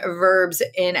learn verbs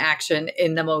in action,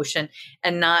 in the motion,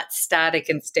 and not static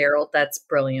and sterile. That's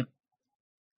brilliant.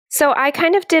 So I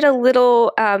kind of did a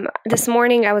little, this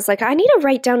morning, I was like, I need to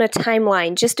write down a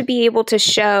timeline just to be able to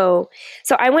show.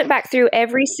 So I went back through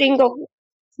every single.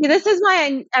 Yeah, this is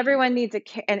why everyone needs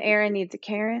and Erin needs a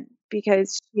Karen.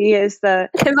 Because she is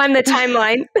because I'm the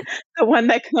timeline, the one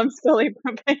that comes fully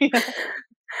prepared.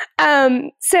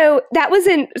 So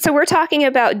we're talking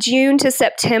about June to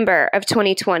September of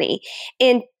 2020.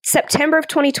 In September of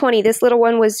 2020, this little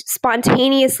one was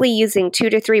spontaneously using 2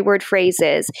 to 3 word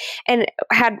phrases and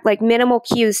had minimal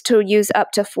cues to use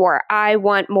up to 4. I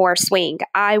want more swing.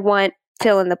 I want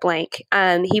fill in the blank.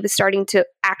 He was starting to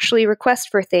actually request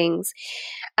for things.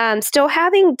 Still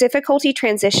having difficulty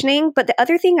transitioning. But the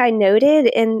other thing I noted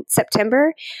in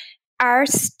September, our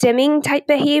stimming type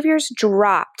behaviors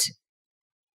dropped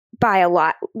by a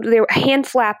lot. They were hand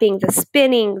flapping, the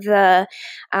spinning, the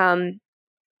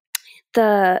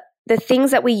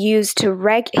things that we used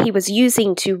he was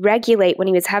using to regulate when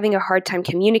he was having a hard time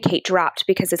communicate dropped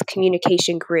because his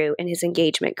communication grew and his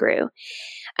engagement grew.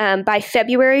 By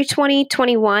February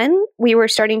 2021, we were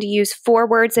starting to use 4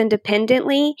 words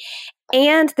independently.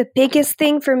 And the biggest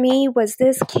thing for me was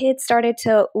this kid started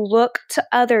to look to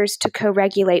others to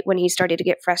co-regulate when he started to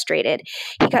get frustrated.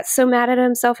 He got so mad at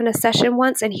himself in a session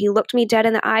once, and he looked me dead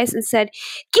in the eyes and said,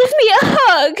 "Give me a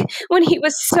hug," when he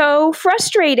was so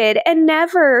frustrated. And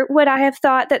never would I have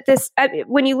thought that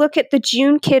when you look at the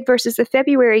June kid versus the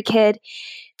February kid,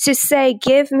 to say,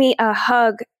 "Give me a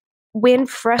hug," when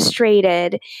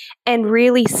frustrated and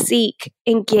really seek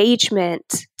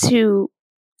engagement to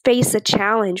face a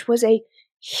challenge was a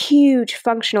huge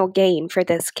functional gain for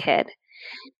this kid.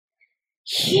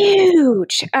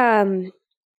 Huge. And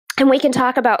we can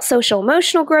talk about social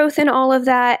emotional growth and all of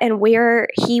that and where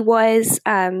he was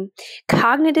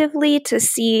cognitively to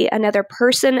see another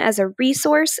person as a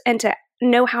resource and to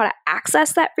know how to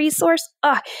access that resource.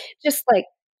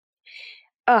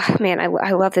 Oh man,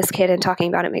 I love this kid, and talking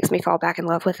about it makes me fall back in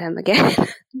love with him again.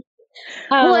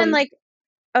 Well, and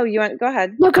you want go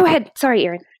ahead? No, go ahead. Sorry,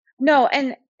 Erin. No,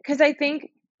 and because I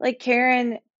think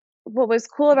Karen, what was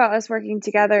cool about us working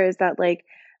together is that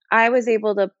I was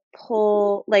able to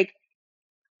pull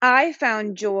I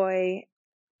found joy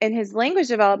in his language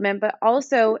development, but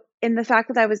also in the fact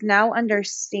that I was now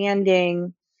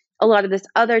understanding a lot of this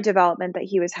other development that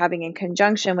he was having in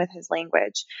conjunction with his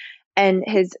language, and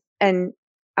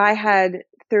I had,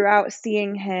 throughout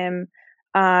seeing him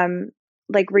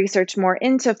research more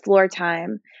into floor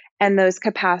time and those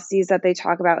capacities that they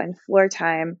talk about in floor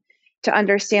time, to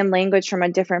understand language from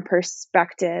a different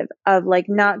perspective of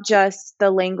not just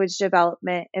the language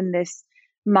development in this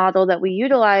model that we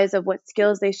utilize of what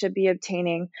skills they should be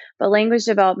obtaining, but language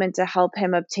development to help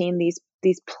him obtain these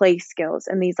play skills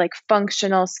and these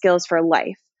functional skills for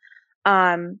life,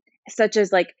 such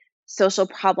as social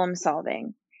problem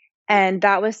solving. And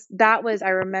that was, I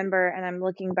remember, and I'm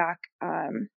looking back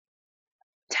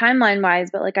timeline wise,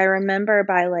 but I remember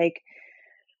by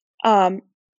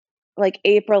like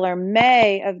April or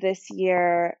May of this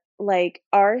year, like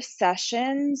our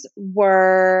sessions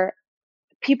were,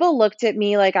 people looked at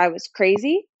me like I was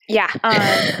crazy. Yeah.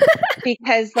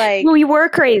 Because like we were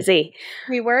crazy.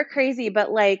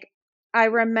 But like I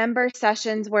remember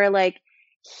sessions where like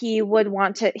he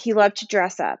loved to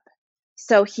dress up.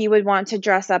 So he would want to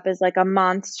dress up as like a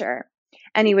monster,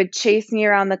 and he would chase me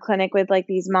around the clinic with like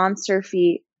these monster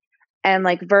feet and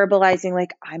like verbalizing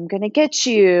like, I'm going to get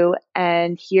you,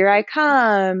 and here I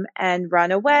come, and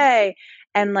run away,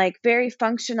 and like very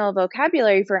functional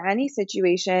vocabulary for any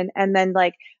situation. And then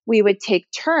like we would take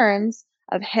turns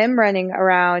of him running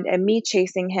around and me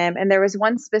chasing him. And there was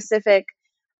one specific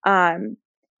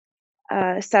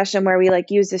session where we like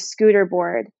used a scooter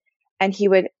board, and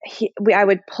I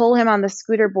would pull him on the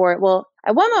scooter board. Well,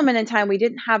 at one moment in time, we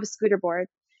didn't have a scooter board.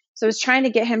 So I was trying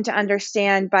to get him to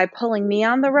understand by pulling me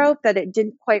on the rope that it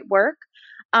didn't quite work.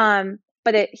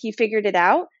 But he figured it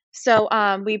out. So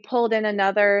we pulled in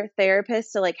another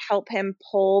therapist to like help him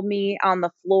pull me on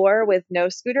the floor with no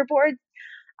scooter board.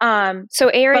 So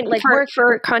Erin, like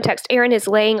for context, Erin is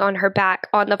laying on her back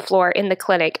on the floor in the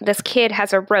clinic. This kid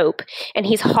has a rope and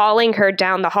he's hauling her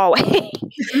down the hallway.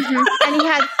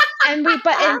 And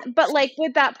but like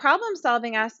with that problem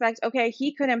solving aspect, okay,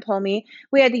 he couldn't pull me.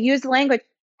 We had to use the language.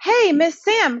 Hey, Miss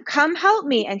Sam, come help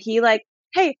me. And he like,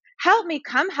 hey, help me,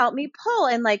 come help me pull.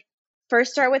 And like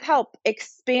first start with help,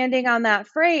 expanding on that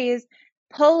phrase,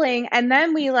 pulling. And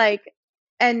then we like,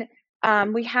 and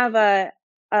we have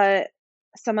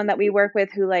someone that we work with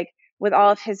who like with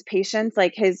all of his patients,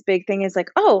 like his big thing is like,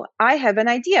 oh, I have an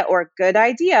idea or good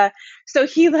idea. So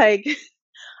he like,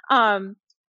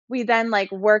 we then like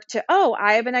worked to, oh,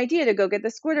 I have an idea to go get the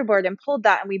scooter board, and pulled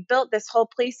that. And we built this whole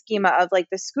play schema of like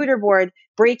the scooter board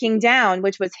breaking down,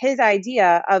 which was his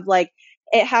idea of like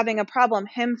it having a problem,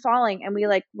 him falling. And we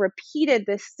like repeated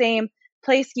this same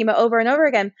play schema over and over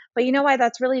again. But you know why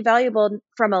that's really valuable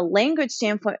from a language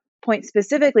standpoint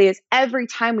specifically is every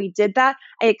time we did that,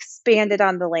 I expanded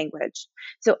on the language.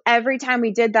 So every time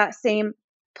we did that same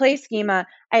play schema,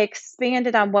 I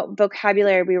expanded on what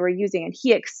vocabulary we were using, and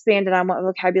he expanded on what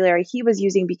vocabulary he was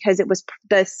using, because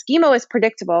the schema was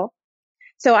predictable.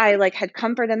 So I like had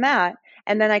comfort in that,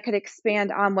 and then I could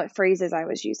expand on what phrases I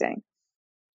was using.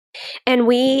 And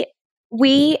we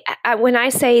when I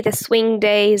say the swing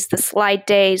days, the slide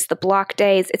days, the block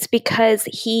days, it's because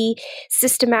he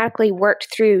systematically worked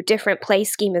through different play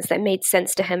schemas that made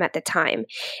sense to him at the time.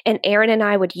 And Erin and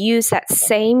I would use that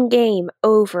same game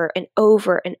over and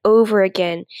over and over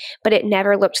again, but it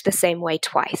never looked the same way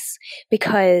twice,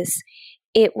 because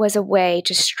it was a way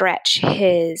to stretch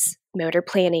his motor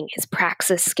planning, his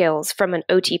praxis skills from an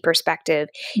OT perspective.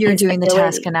 You're doing the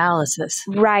task analysis.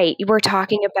 Right. We're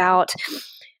talking about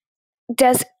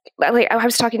I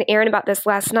was talking to Erin about this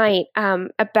last night, and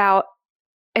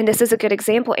this is a good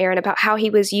example, Erin, about how he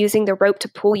was using the rope to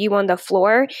pull you on the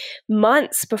floor.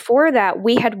 Months before that,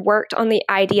 we had worked on the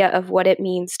idea of what it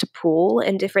means to pull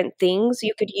and different things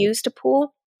you could use to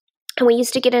pull. And we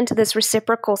used to get into this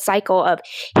reciprocal cycle of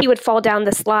he would fall down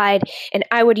the slide and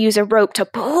I would use a rope to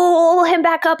pull him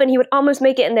back up, and he would almost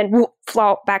make it and then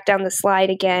fall back down the slide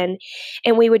again.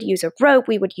 And we would use a rope,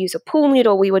 we would use a pool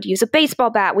noodle, we would use a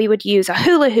baseball bat, we would use a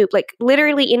hula hoop, like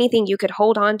literally anything you could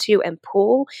hold on to and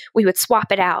pull, we would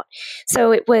swap it out.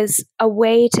 So it was a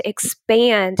way to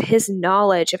expand his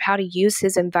knowledge of how to use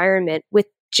his environment with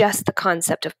just the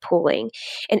concept of pulling.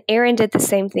 And Erin did the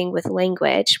same thing with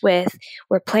language,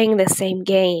 we're playing the same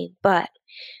game, but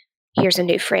here's a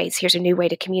new phrase, here's a new way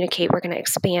to communicate. We're going to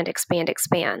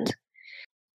expand.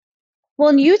 Well,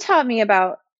 and you taught me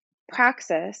about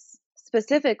praxis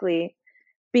specifically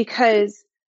because,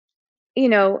 you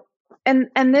know, and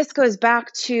this goes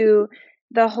back to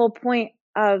the whole point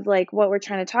of like what we're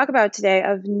trying to talk about today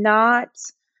of not,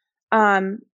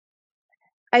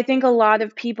 I think a lot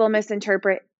of people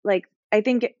misinterpret, like, I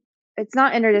think it's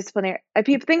not interdisciplinary. I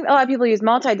think a lot of people use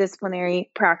multidisciplinary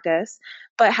practice,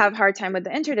 but have a hard time with the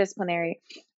interdisciplinary.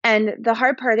 And the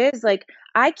hard part is like,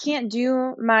 I can't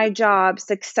do my job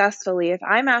successfully if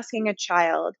I'm asking a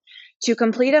child to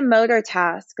complete a motor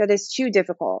task that is too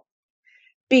difficult,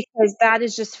 because that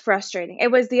is just frustrating. It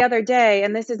was the other day,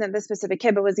 and this isn't this specific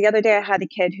kid, but it was the other day I had a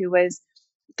kid who was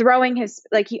throwing his,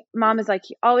 like, mom is like,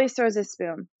 he always throws his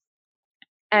spoon.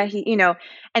 He, you know,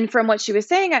 and from what she was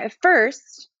saying at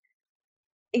first,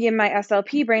 in my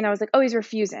SLP brain, I was like, oh, he's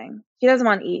refusing. He doesn't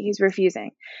want to eat. He's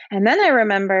refusing. And then I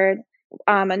remembered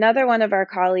another one of our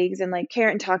colleagues and like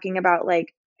Karen talking about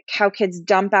like how kids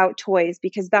dump out toys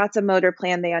because that's a motor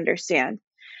plan they understand.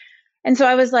 And so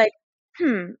I was like,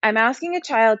 I'm asking a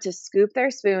child to scoop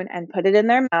their spoon and put it in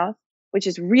their mouth. which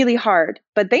is really hard,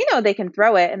 but they know they can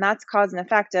throw it, and that's cause and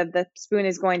effect of the spoon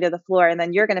is going to the floor and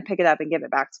then you're going to pick it up and give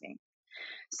it back to me.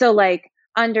 So like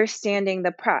understanding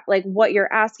like what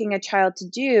you're asking a child to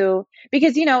do,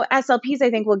 because, SLPs, I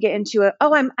think we'll get into it.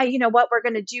 Oh, you know what, we're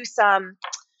going to do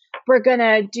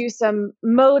some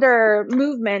motor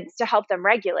movements to help them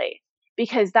regulate,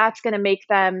 because that's going to make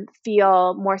them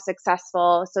feel more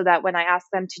successful, so that when I ask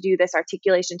them to do this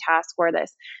articulation task or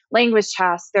this language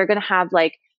task, they're going to have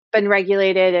like been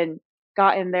regulated and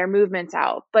gotten their movements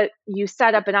out. But you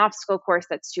set up an obstacle course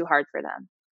that's too hard for them.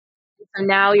 So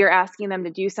now you're asking them to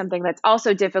do something that's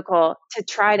also difficult to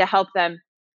try to help them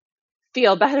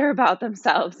feel better about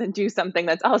themselves and do something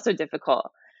that's also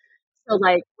difficult. So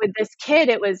like with this kid,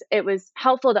 it was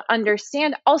helpful to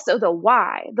understand also the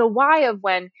why of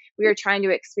when we were trying to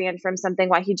expand from something,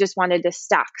 why he just wanted to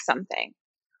stack something,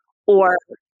 or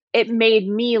it made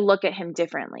me look at him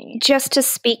differently. Just to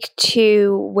speak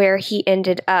to where he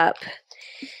ended up,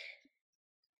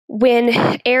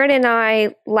 when Aaron and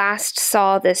I last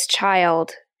saw this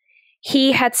child,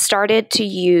 he had started to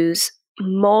use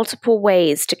multiple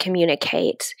ways to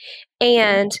communicate.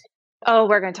 And oh,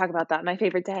 we're going to talk about that. My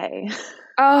favorite day.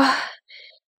 Oh,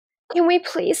 can we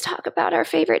please talk about our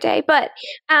favorite day? But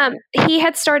he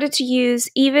had started to use,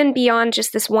 even beyond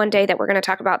just this one day that we're going to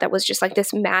talk about, that was just like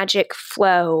this magic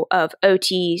flow of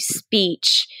OT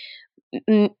speech,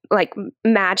 like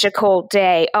magical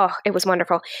day. Oh, it was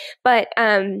wonderful. But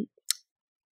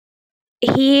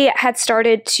he had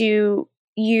started to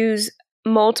use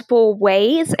multiple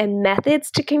ways and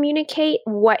methods to communicate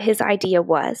what his idea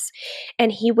was.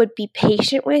 And he would be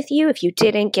patient with you if you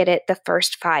didn't get it the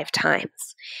first 5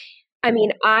 times. I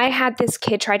mean, I had this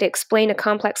kid try to explain a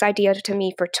complex idea to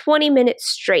me for 20 minutes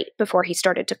straight before he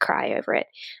started to cry over it.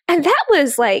 And that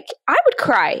was like, I would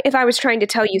cry if I was trying to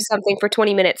tell you something for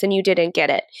 20 minutes and you didn't get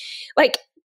it. Like,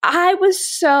 I was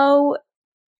so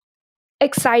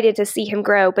excited to see him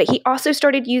grow, but he also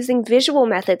started using visual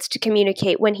methods to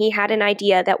communicate when he had an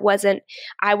idea that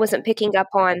I wasn't picking up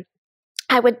on.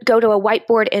 I would go to a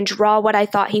whiteboard and draw what I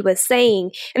thought he was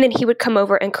saying, and then he would come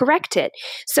over and correct it.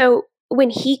 So when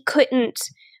he couldn't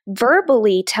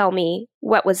verbally tell me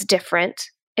what was different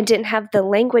and didn't have the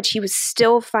language, he was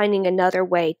still finding another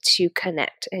way to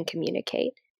connect and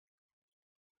communicate.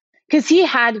 Because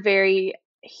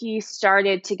he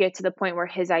started to get to the point where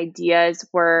his ideas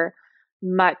were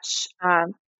much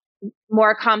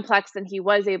more complex than he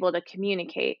was able to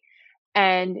communicate.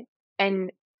 And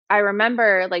I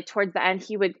remember like towards the end,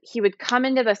 he would come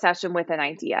into the session with an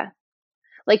idea.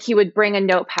 Like he would bring a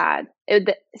notepad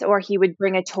or he would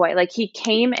bring a toy. Like he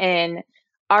came in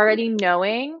already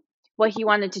knowing what he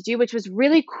wanted to do, which was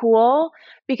really cool,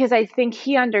 because I think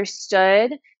he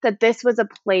understood that this was a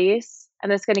place,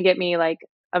 and this is going to get me like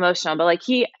emotional, but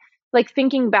like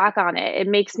thinking back on it, it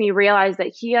makes me realize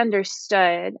that he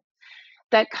understood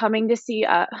that coming to see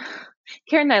Karen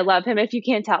and I love him, if you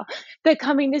can't tell, that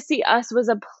coming to see us was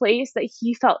a place that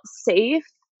he felt safe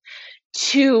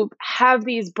to have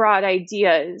these broad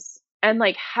ideas and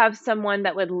like have someone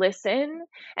that would listen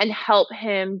and help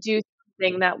him do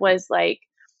something that was like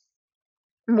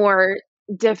more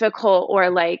difficult, or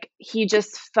like he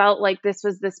just felt like this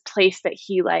was this place that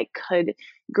he like could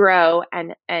grow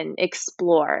and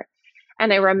explore.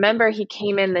 And I remember he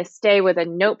came in this day with a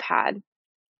notepad,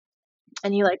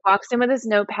 and he like walks in with his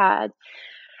notepad,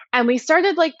 and we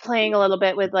started like playing a little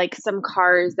bit with like some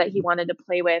cars that he wanted to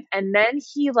play with. And then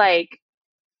he like,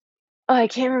 oh, I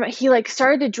can't remember. He like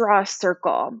started to draw a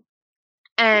circle,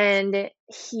 and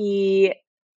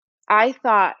I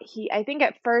think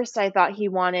at first I thought he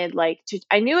wanted like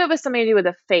I knew it was something to do with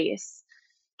a face,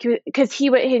 because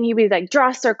he would like, draw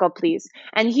a circle, please.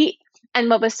 And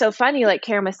what was so funny, like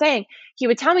Karen was saying, he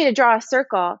would tell me to draw a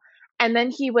circle, and then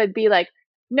he would be like,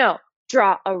 no,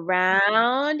 draw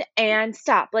around and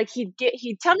stop. Like he'd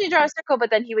tell me to draw a circle, but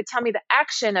then he would tell me the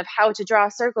action of how to draw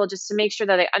a circle just to make sure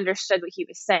that I understood what he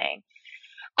was saying.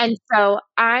 And so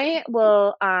I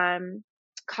will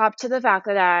cop to the fact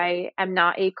that I am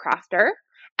not a crafter,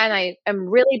 and I am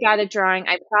really bad at drawing.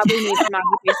 I probably need some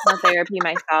occupational therapy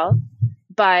myself,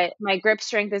 but my grip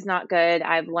strength is not good.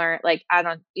 I've learned, like,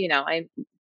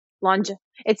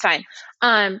 it's fine.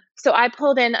 So I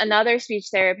pulled in another speech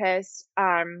therapist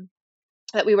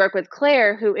that we work with,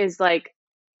 Claire, who is like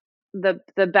the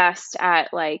best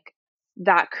at like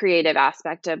that creative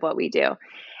aspect of what we do.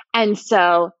 And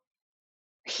so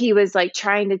he was like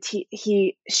trying to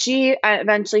she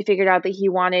eventually figured out that he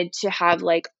wanted to have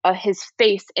like his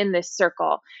face in this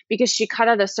circle, because she cut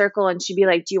out a circle and she'd be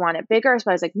like, do you want it bigger?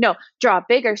 So I was like, no, draw a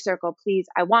bigger circle, please.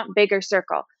 I want bigger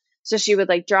circle. So she would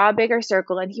like draw a bigger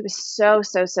circle, and he was so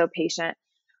patient.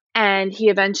 And he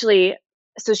eventually,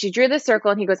 so she drew the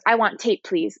circle and he goes, I want tape,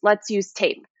 please. Let's use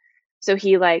tape. So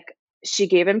she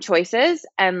gave him choices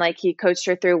and like he coached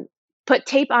her through, put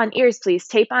tape on ears, please.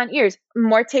 Tape on ears,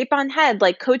 more tape on head,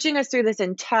 like coaching us through this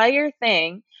entire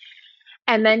thing.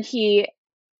 And then he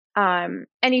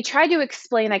tried to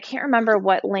explain, I can't remember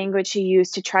what language he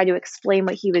used to try to explain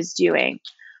what he was doing,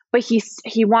 but he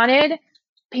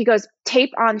goes,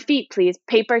 tape on feet, please.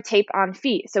 Paper tape on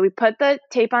feet. So we put the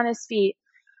tape on his feet.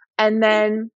 And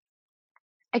then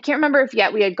I can't remember if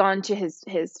yet we had gone to his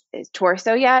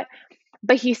torso yet,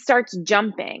 but he starts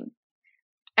jumping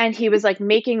and he was like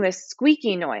making this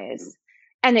squeaky noise.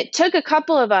 And it took a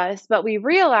couple of us, but we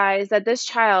realized that this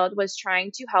child was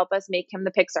trying to help us make him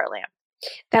the Pixar lamp.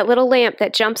 That little lamp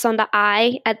that jumps on the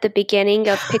eye at the beginning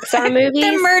of Pixar movies.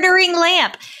 The murdering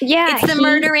lamp. Yeah. It's the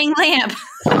murdering lamp.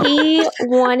 He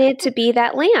wanted to be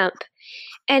that lamp.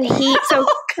 And so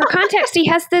for context, he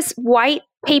has this white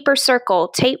paper circle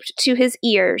taped to his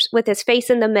ears with his face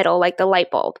in the middle, like the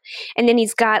light bulb. And then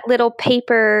he's got little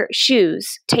paper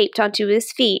shoes taped onto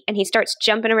his feet. And he starts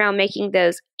jumping around making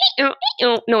those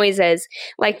noises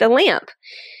like the lamp.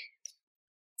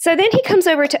 So then he comes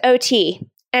over to OT.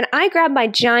 And I grabbed my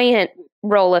giant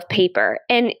roll of paper,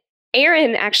 and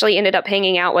Aaron actually ended up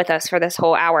hanging out with us for this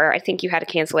whole hour. I think you had a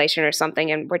cancellation or something,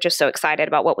 and we're just so excited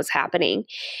about what was happening.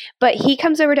 But he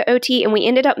comes over to OT, and we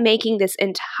ended up making this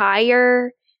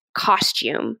entire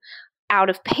costume out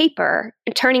of paper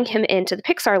and turning him into the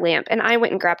Pixar lamp. And I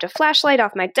went and grabbed a flashlight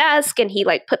off my desk, and he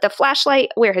like put the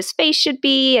flashlight where his face should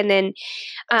be, and then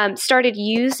started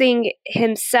using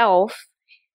himself.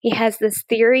 He has this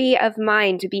theory of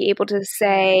mind to be able to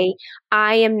say,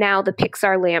 I am now the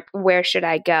Pixar lamp. Where should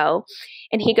I go?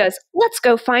 And he goes, let's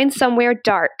go find somewhere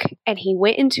dark. And he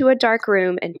went into a dark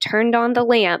room and turned on the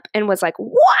lamp and was like,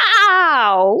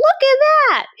 wow, look at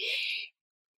that.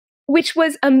 Which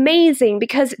was amazing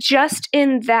because just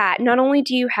in that, not only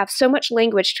do you have so much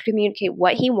language to communicate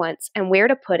what he wants and where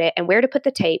to put it and where to put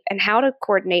the tape and how to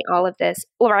coordinate all of this,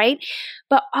 right?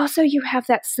 But also you have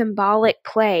that symbolic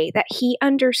play that he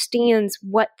understands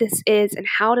what this is and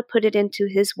how to put it into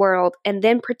his world and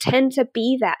then pretend to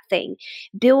be that thing.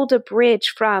 Build a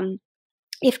bridge from,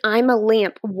 if I'm a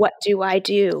lamp, what do I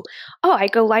do? Oh, I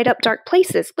go light up dark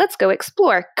places. Let's go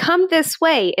explore. Come this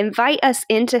way. Invite us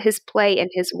into his play and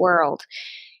his world.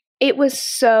 It was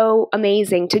so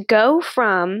amazing to go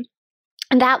from,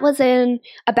 and that was in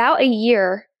about a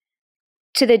year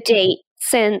to the date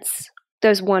since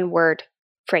those one word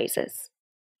phrases,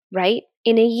 right?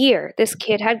 In a year, this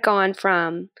kid had gone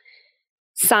from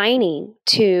signing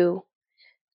to,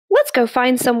 let's go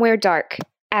find somewhere dark,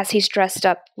 as he's dressed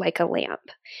up like a lamp.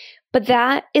 But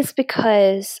that is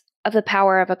because of the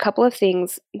power of a couple of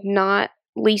things, not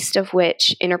least of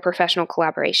which interprofessional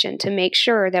collaboration, to make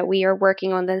sure that we are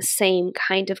working on the same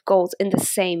kind of goals in the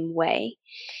same way.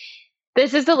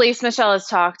 This is the least Michelle has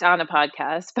talked on a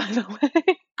podcast, by the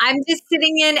way. I'm just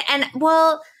sitting in and,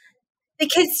 well,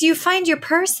 because you find your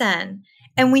person.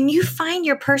 And when you find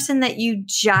your person that you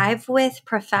jive with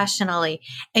professionally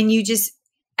and you just,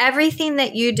 everything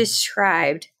that you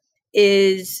described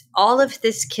is all of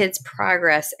this kid's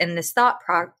progress and this thought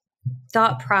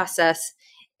process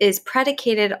is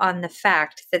predicated on the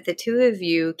fact that the two of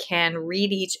you can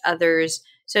read each other's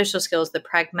social skills, the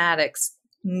pragmatics,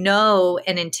 know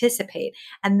and anticipate.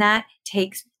 And that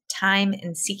takes time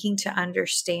and seeking to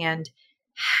understand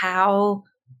how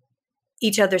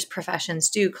each other's professions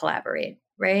do collaborate,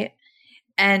 right?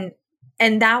 And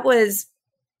that was,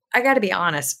 I got to be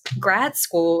honest, grad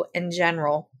school in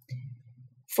general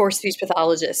for speech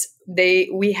pathologists,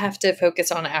 we have to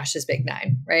focus on ASH's Big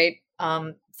Nine, right?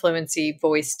 Fluency,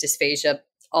 voice, dysphagia,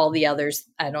 all the others.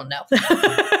 I don't know,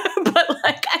 but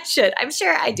like I'm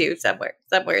sure I do somewhere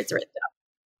it's written down.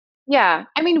 Yeah.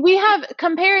 I mean, we have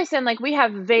comparison, like we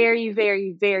have very,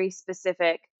 very, very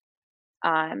specific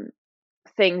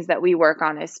things that we work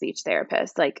on as speech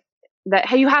therapists, like that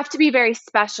you have to be very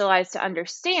specialized to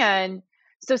understand.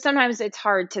 So sometimes it's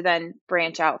hard to then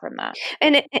branch out from that.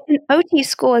 And in OT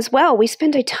school as well, we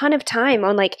spend a ton of time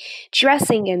on like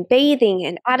dressing and bathing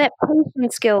and adaptation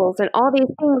skills and all these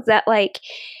things that like,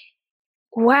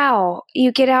 wow,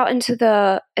 you get out into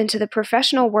the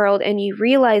professional world and you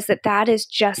realize that that is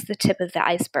just the tip of the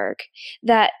iceberg,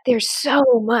 that there's so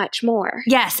much more.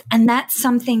 Yes. And that's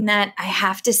something that I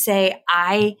have to say,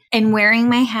 in wearing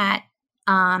my hat,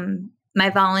 my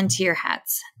volunteer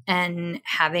hats, and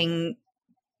having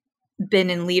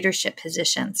been in leadership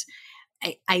positions,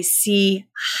 I see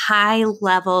high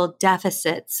level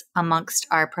deficits amongst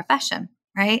our profession,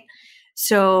 right?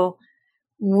 So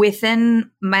within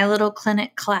my little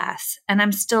clinic class, and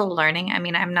I'm still learning. I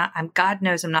mean, God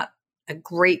knows I'm not a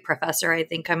great professor. I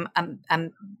think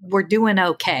we're doing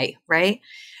okay, right?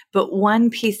 But one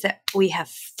piece that we have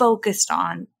focused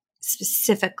on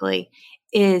specifically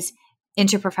is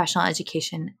interprofessional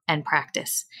education and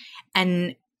practice.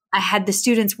 And I had the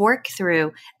students work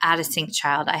through Add a Sync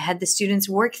Child. I had the students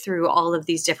work through all of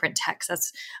these different texts.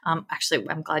 That's actually,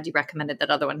 I'm glad you recommended that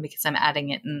other one because I'm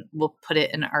adding it and we'll put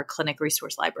it in our clinic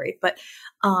resource library. But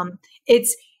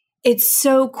it's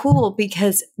so cool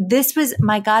because this was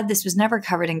never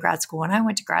covered in grad school when I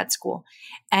went to grad school.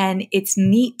 And it's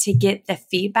neat to get the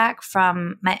feedback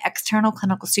from my external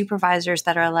clinical supervisors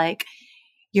that are like,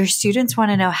 your students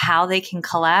want to know how they can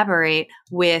collaborate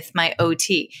with my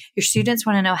OT. Your students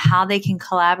want to know how they can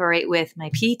collaborate with my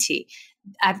PT.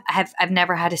 I've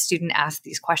never had a student ask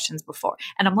these questions before.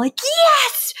 And I'm like,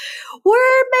 yes,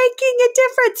 we're making a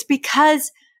difference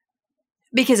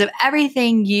because of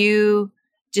everything you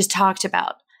just talked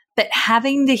about. But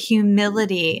having the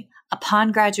humility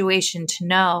upon graduation to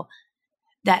know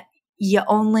that you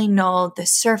only know the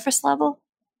surface level,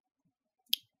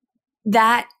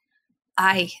 if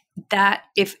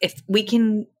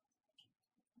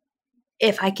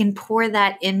I can pour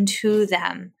that into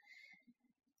them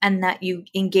and that you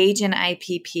engage in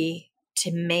IPP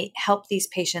to help these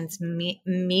patients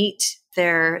meet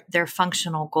their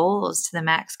functional goals to the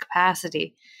max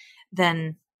capacity,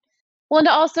 then. Well, and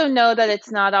to also know that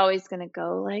it's not always going to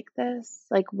go like this.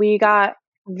 Like we got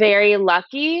very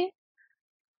lucky.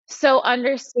 So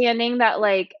understanding that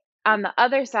like on the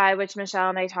other side, which Michelle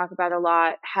and I talk about a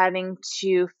lot, having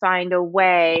to find a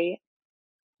way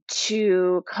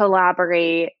to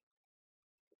collaborate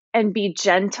and be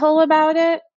gentle about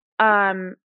it.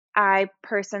 I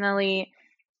personally,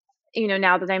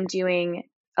 now that I'm doing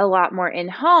a lot more in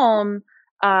home,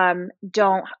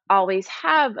 don't always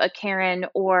have a Karen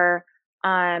or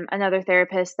another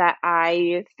therapist that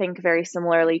I think very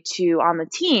similarly to on the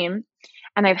team.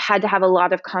 And I've had to have a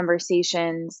lot of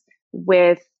conversations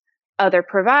with other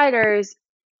providers,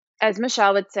 as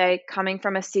Michelle would say, coming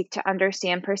from a seek to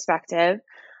understand perspective,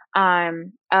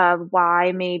 of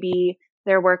why maybe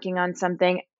they're working on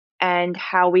something and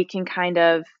how we can kind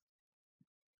of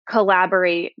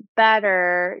collaborate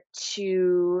better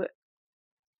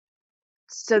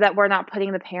so that we're not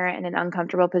putting the parent in an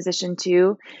uncomfortable position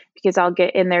too, because I'll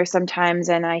get in there sometimes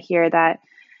and I hear that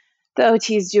the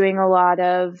OT is doing a lot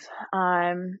of,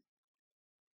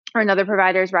 or another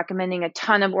provider is recommending a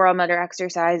ton of oral motor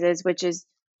exercises, but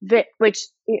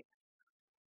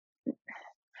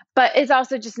it's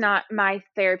also just not my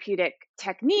therapeutic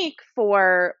technique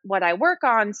for what I work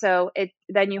on. So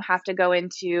then you have to go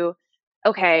into,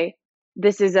 okay,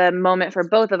 this is a moment for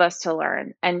both of us to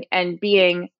learn and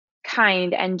being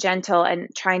kind and gentle and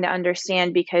trying to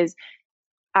understand, because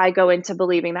I go into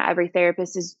believing that every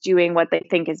therapist is doing what they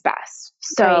think is best.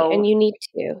 So, right, and you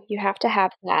have to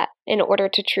have that in order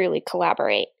to truly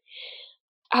collaborate.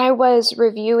 I was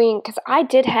reviewing, because I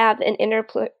did have an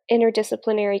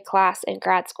interdisciplinary class in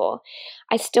grad school.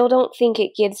 I still don't think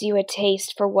it gives you a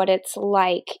taste for what it's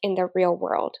like in the real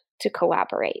world to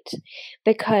collaborate,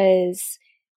 because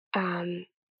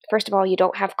first of all, you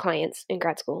don't have clients in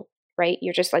grad school, right?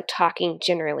 You're just like talking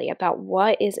generally about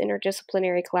what is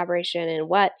interdisciplinary collaboration and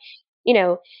what,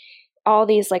 all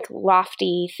these like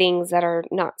lofty things that are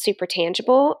not super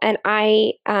tangible. And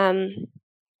I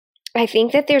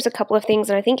think that there's a couple of things,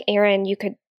 and I think, Erin, you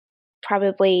could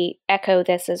probably echo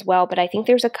this as well, but I think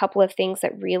there's a couple of things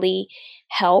that really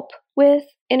help with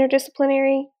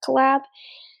interdisciplinary collab.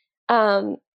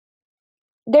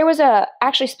 There was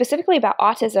actually specifically about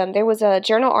autism, there was a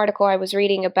journal article I was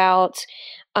reading about,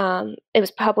 it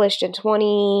was published in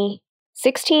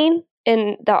 2016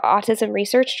 in the Autism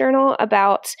Research Journal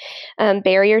about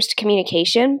barriers to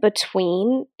communication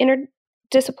between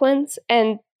interdisciplines,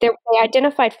 and they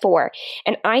identified 4,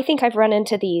 and I think I've run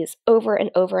into these over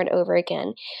and over and over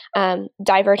again.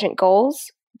 Divergent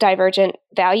goals, divergent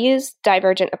values,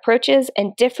 divergent approaches,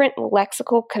 and different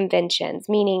lexical conventions,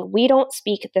 meaning we don't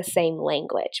speak the same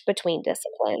language between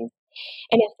disciplines.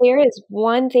 And if there is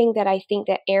one thing that I think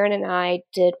that Erin and I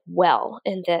did well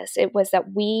in this, it was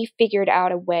that we figured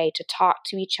out a way to talk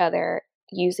to each other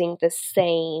using the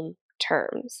same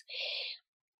terms.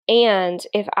 And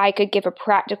if I could give a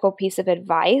practical piece of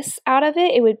advice out of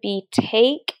it, it would be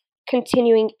take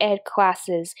continuing ed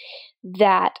classes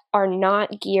that are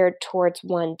not geared towards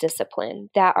one discipline,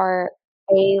 that are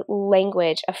a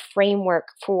language, a framework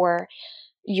for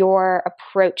your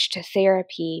approach to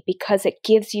therapy, because it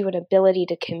gives you an ability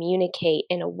to communicate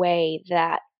in a way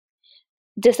that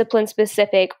discipline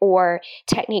specific or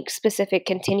technique specific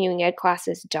continuing ed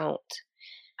classes don't?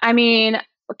 I mean,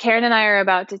 Karen and I are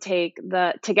about to take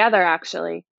together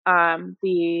actually, in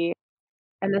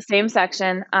the same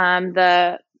section,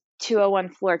 the 201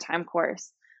 floor time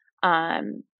course.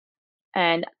 And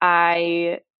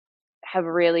I have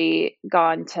really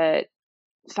gone to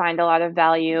find a lot of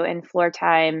value in floor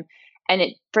time. And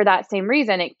for that same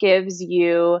reason, it gives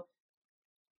you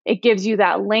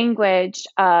that language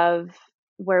of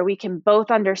where we can both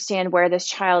understand where this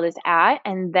child is at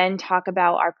and then talk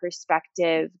about our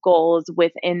perspective goals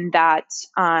within that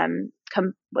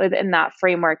within that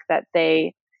framework that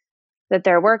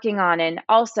they're working on. And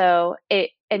also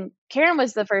and Karen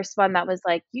was the first one that was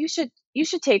like, you should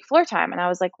take floor time. And I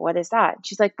was like, what is that? And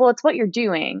she's like, well, it's what you're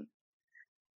doing.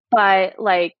 But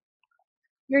like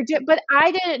but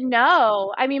I didn't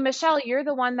know. I mean, Michelle, you're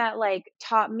the one that like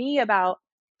taught me about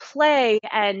play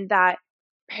and that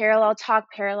parallel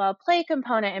talk, parallel play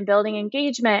component and building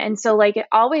engagement. And so like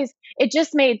it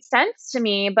just made sense to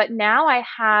me. But now I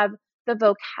have the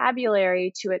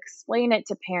vocabulary to explain it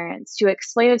to parents, to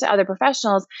explain it to other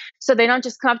professionals, so they don't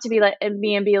just come up to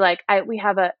me and be like, we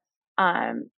have a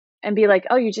and be like,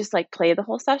 oh, you just like play the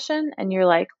whole session, and you're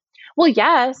like, well,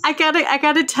 yes. I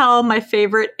gotta tell my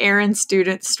favorite Erin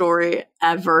student story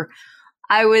ever.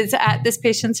 I was at this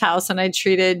patient's house and I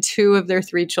treated 2 of their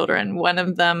 3 children. One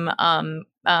of them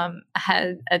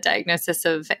had a diagnosis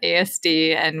of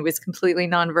ASD and was completely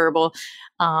nonverbal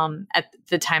at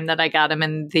the time that I got him.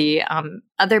 And the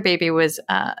other baby was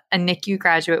a NICU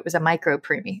graduate, was a micro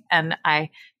preemie. And I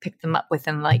picked them up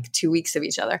within like 2 weeks of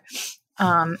each other.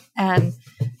 And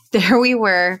there we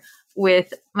were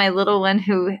with my little one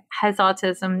who has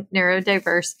autism,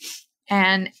 neurodiverse.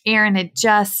 And Erin had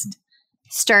just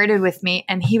started with me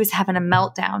and he was having a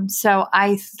meltdown. So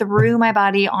I threw my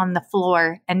body on the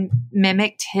floor and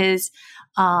mimicked his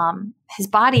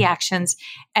body actions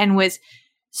and was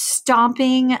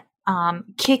stomping,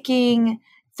 kicking,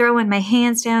 throwing my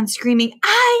hands down, screaming,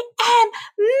 I am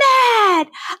mad.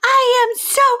 I am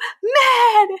so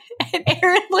mad. And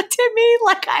Erin looked at me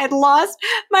like I had lost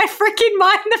my freaking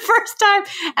mind the first time.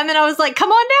 And then I was like, come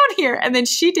on down here. And then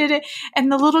she did it.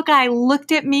 And the little guy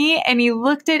looked at me and he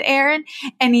looked at Erin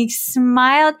and he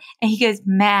smiled and he goes,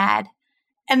 mad.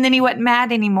 And then he wasn't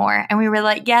mad anymore. And we were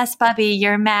like, yes, Bubby,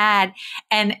 you're mad.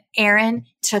 And Erin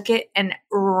took it and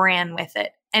ran with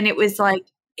it. And it was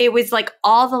like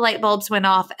all the light bulbs went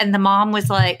off and the mom was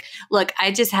like, look,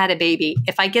 I just had a baby.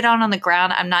 If I get on the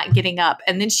ground, I'm not getting up.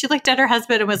 And then she looked at her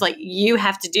husband and was like, you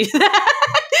have to do that.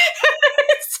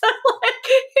 So like,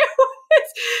 it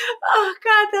was,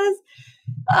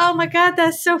 oh my God,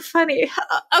 that's so funny.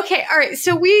 Okay. All right.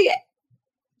 So we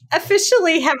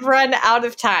officially have run out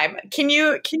of time. Can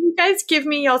you guys give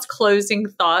me y'all's closing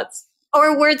thoughts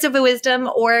or words of wisdom,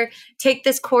 or take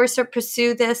this course or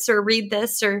pursue this or read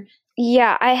this or...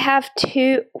 Yeah, I have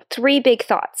 3 big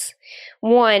thoughts.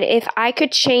 One, if I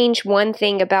could change one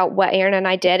thing about what Erin and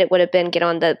I did, it would have been get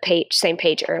on the same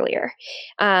page earlier,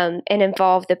 and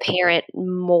involve the parent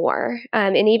more.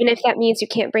 And even if that means you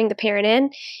can't bring the parent in,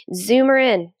 Zoom her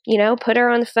in, put her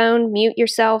on the phone, mute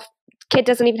yourself. Kid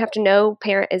doesn't even have to know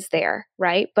parent is there,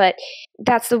 right? But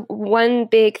that's the one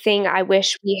big thing I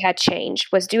wish we had changed,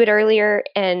 was do it earlier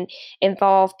and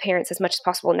involve parents as much as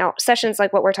possible. Now, sessions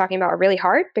like what we're talking about are really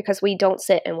hard because we don't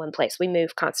sit in one place. We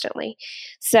move constantly.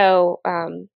 So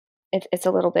it's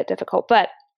a little bit difficult. But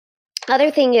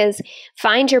other thing is,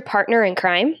 find your partner in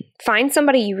crime. Find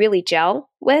somebody you really gel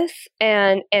with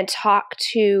and talk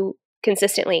to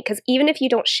consistently. Because even if you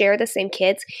don't share the same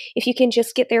kids, if you can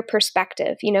just get their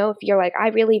perspective, if you're like, I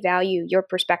really value your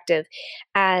perspective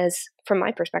from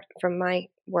my perspective, from my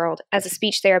world as a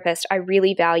speech therapist, I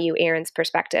really value Erin's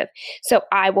perspective. So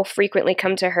I will frequently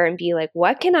come to her and be like,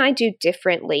 what can I do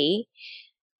differently?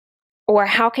 Or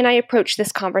how can I approach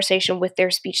this conversation with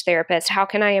their speech therapist? How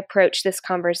can I approach this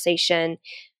conversation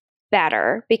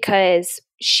better? Because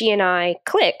she and I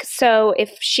click. So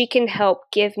if she can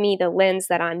help give me the lens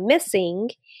that I'm missing,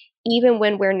 even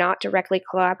when we're not directly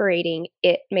collaborating,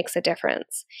 it makes a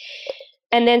difference.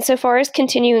 And then so far as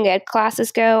continuing ed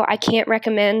classes go, I can't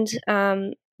recommend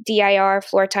DIR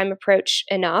floor time approach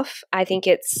enough. I think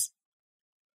it's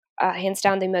hands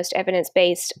down the most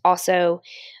evidence-based, also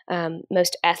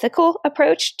most ethical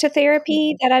approach to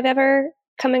therapy that I've ever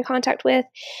come in contact with.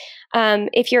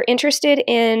 If you're interested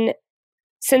in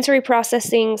sensory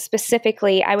processing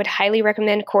specifically, I would highly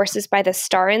recommend courses by the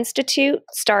STAR Institute.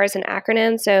 STAR is an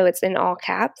acronym, so it's in all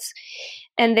caps.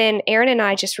 And then Erin and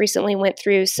I just recently went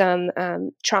through some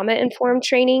trauma-informed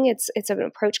training. It's an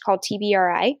approach called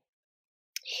TBRI.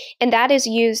 And that is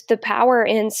used, the power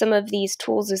in some of these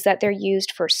tools is that they're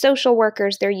used for social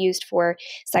workers, they're used for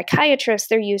psychiatrists,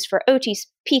 they're used for OT,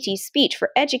 PT speech, for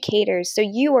educators. So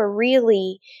you are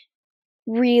really,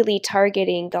 really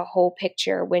targeting the whole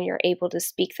picture when you're able to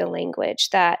speak the language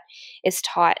that is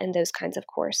taught in those kinds of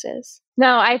courses.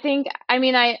 No, I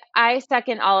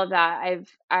second all of that.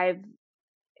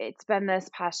 It's been this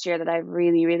past year that I've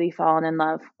really, really fallen in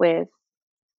love with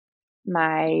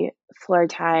my floor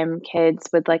time kids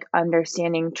with like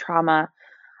understanding trauma.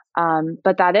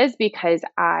 But that is because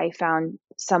I found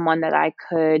someone that I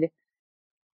could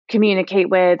communicate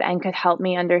with and could help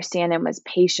me understand and was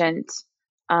patient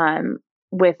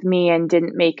with me and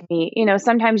didn't make me,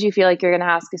 sometimes you feel like you're going to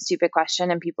ask a stupid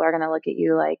question and people are going to look at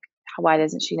you like, why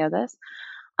doesn't she know this?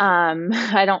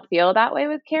 I don't feel that way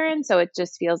with Karen. So it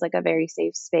just feels like a very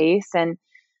safe space. And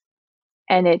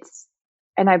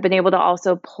I've been able to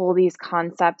also pull these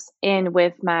concepts in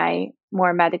with my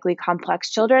more medically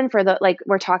complex children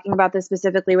we're talking about this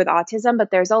specifically with autism,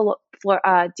 but there's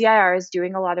DIR is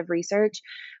doing a lot of research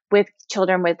with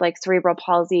children with like cerebral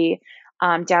palsy,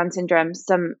 Down syndrome,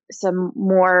 some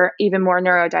even more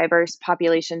neurodiverse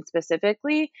population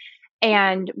specifically.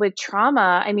 And with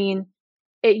trauma,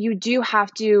 you do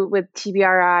have to, with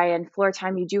TBRI and floor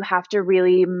time, you do have to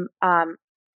really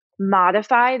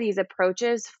modify these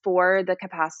approaches for the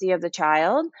capacity of the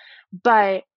child,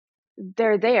 but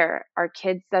they're there. Our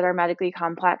kids that are medically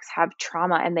complex have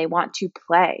trauma and they want to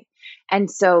play. And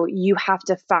so you have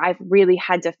to really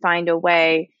had to find a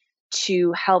way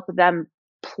to help them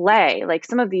play. Like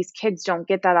some of these kids don't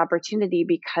get that opportunity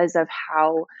because of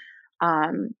how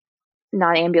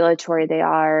non-ambulatory they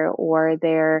are, or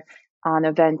they're on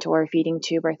a vent or a feeding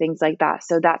tube or things like that.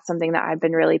 So that's something that I've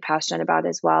been really passionate about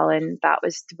as well. And that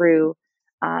was through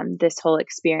this whole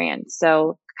experience.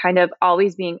 So kind of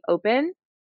always being open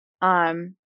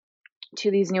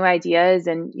to these new ideas,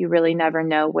 and you really never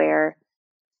know where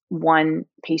one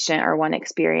patient or one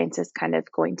experience is kind of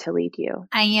going to lead you.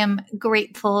 I am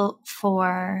grateful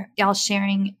for y'all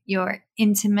sharing your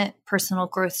intimate personal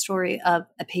growth story of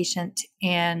a patient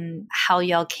and how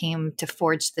y'all came to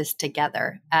forge this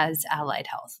together as Allied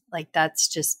Health. Like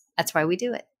that's why we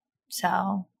do it.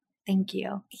 So thank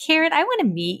you. Karen, I want to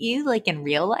meet you like in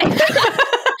real life.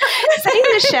 Hey,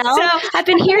 Michelle. I've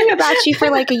been hearing about you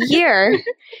for like a year.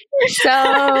 So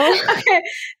okay.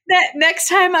 Next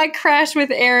time I crash with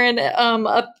Erin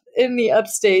up in the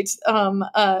upstate,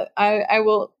 I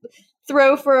will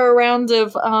throw for a round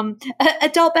of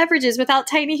adult beverages without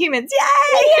tiny humans. Yay!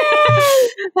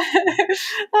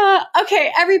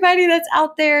 Okay, everybody that's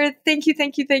out there, thank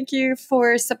you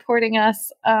for supporting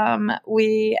us.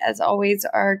 We, as always,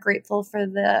 are grateful for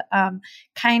the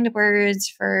kind words,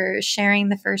 for sharing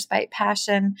the First Bite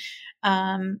passion.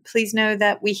 Please know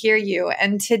that we hear you.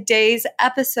 And today's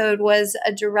episode was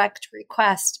a direct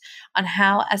request on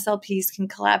how SLPs can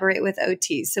collaborate with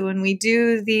OT. So when we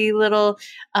do the little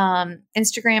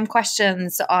Instagram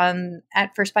questions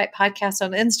at First Bite Podcast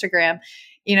on Instagram,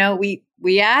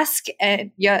 we ask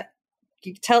and you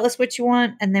tell us what you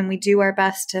want, and then we do our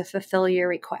best to fulfill your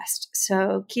request.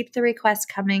 So keep the requests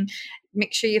coming.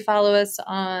 Make sure you follow us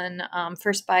on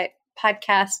First Bite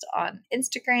Podcast on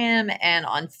Instagram and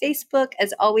on Facebook.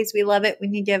 As always, we love it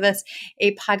when you give us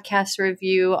a podcast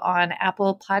review on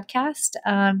Apple Podcast.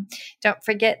 Don't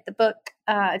forget the book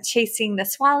Chasing the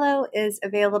Swallow is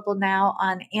available now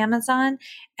on Amazon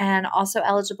and also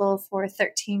eligible for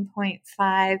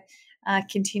 13.5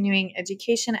 continuing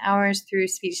education hours through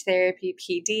Speech Therapy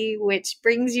PD, which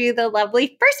brings you the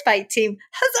lovely First Bite team.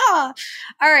 Huzzah!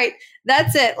 All right,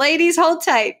 that's it. Ladies, hold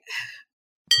tight.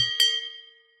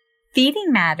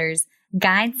 Feeding Matters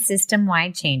guides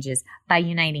system-wide changes by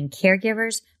uniting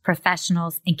caregivers,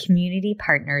 professionals, and community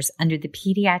partners under the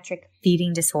Pediatric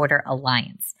Feeding Disorder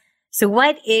Alliance. So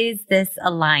what is this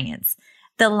alliance?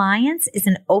 The Alliance is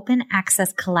an open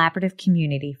access collaborative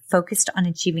community focused on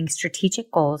achieving strategic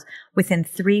goals within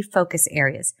 3 focus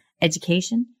areas: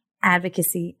 education,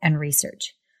 advocacy, and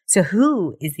research. So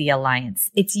who is the Alliance?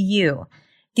 It's you.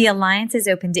 The Alliance is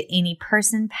open to any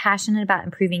person passionate about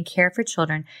improving care for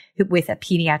children with a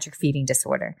pediatric feeding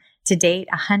disorder. To date,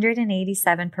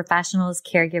 187 professionals,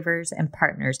 caregivers, and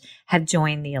partners have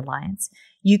joined the Alliance.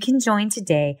 You can join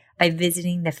today by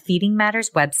visiting the Feeding Matters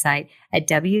website at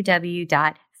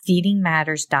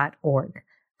www.feedingmatters.org.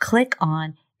 Click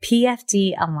on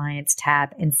PFD Alliance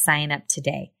tab and sign up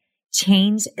today.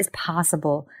 Change is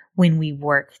possible when we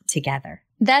work together.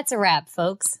 That's a wrap,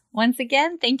 folks. Once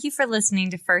again, thank you for listening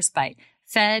to First Bite,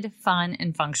 fed, fun,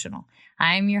 and functional.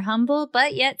 I'm your humble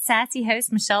but yet sassy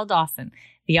host, Michelle Dawson,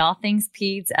 the All Things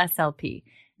Peds SLP.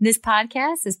 This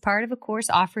podcast is part of a course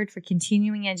offered for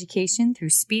continuing education through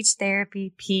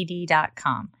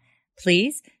SpeechTherapyPD.com.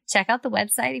 Please check out the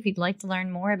website if you'd like to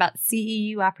learn more about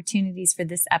CEU opportunities for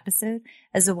this episode,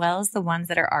 as well as the ones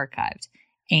that are archived.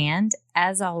 And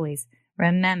as always,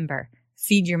 remember,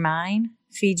 feed your mind,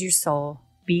 feed your soul,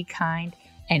 be kind,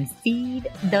 and feed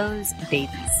those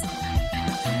babies.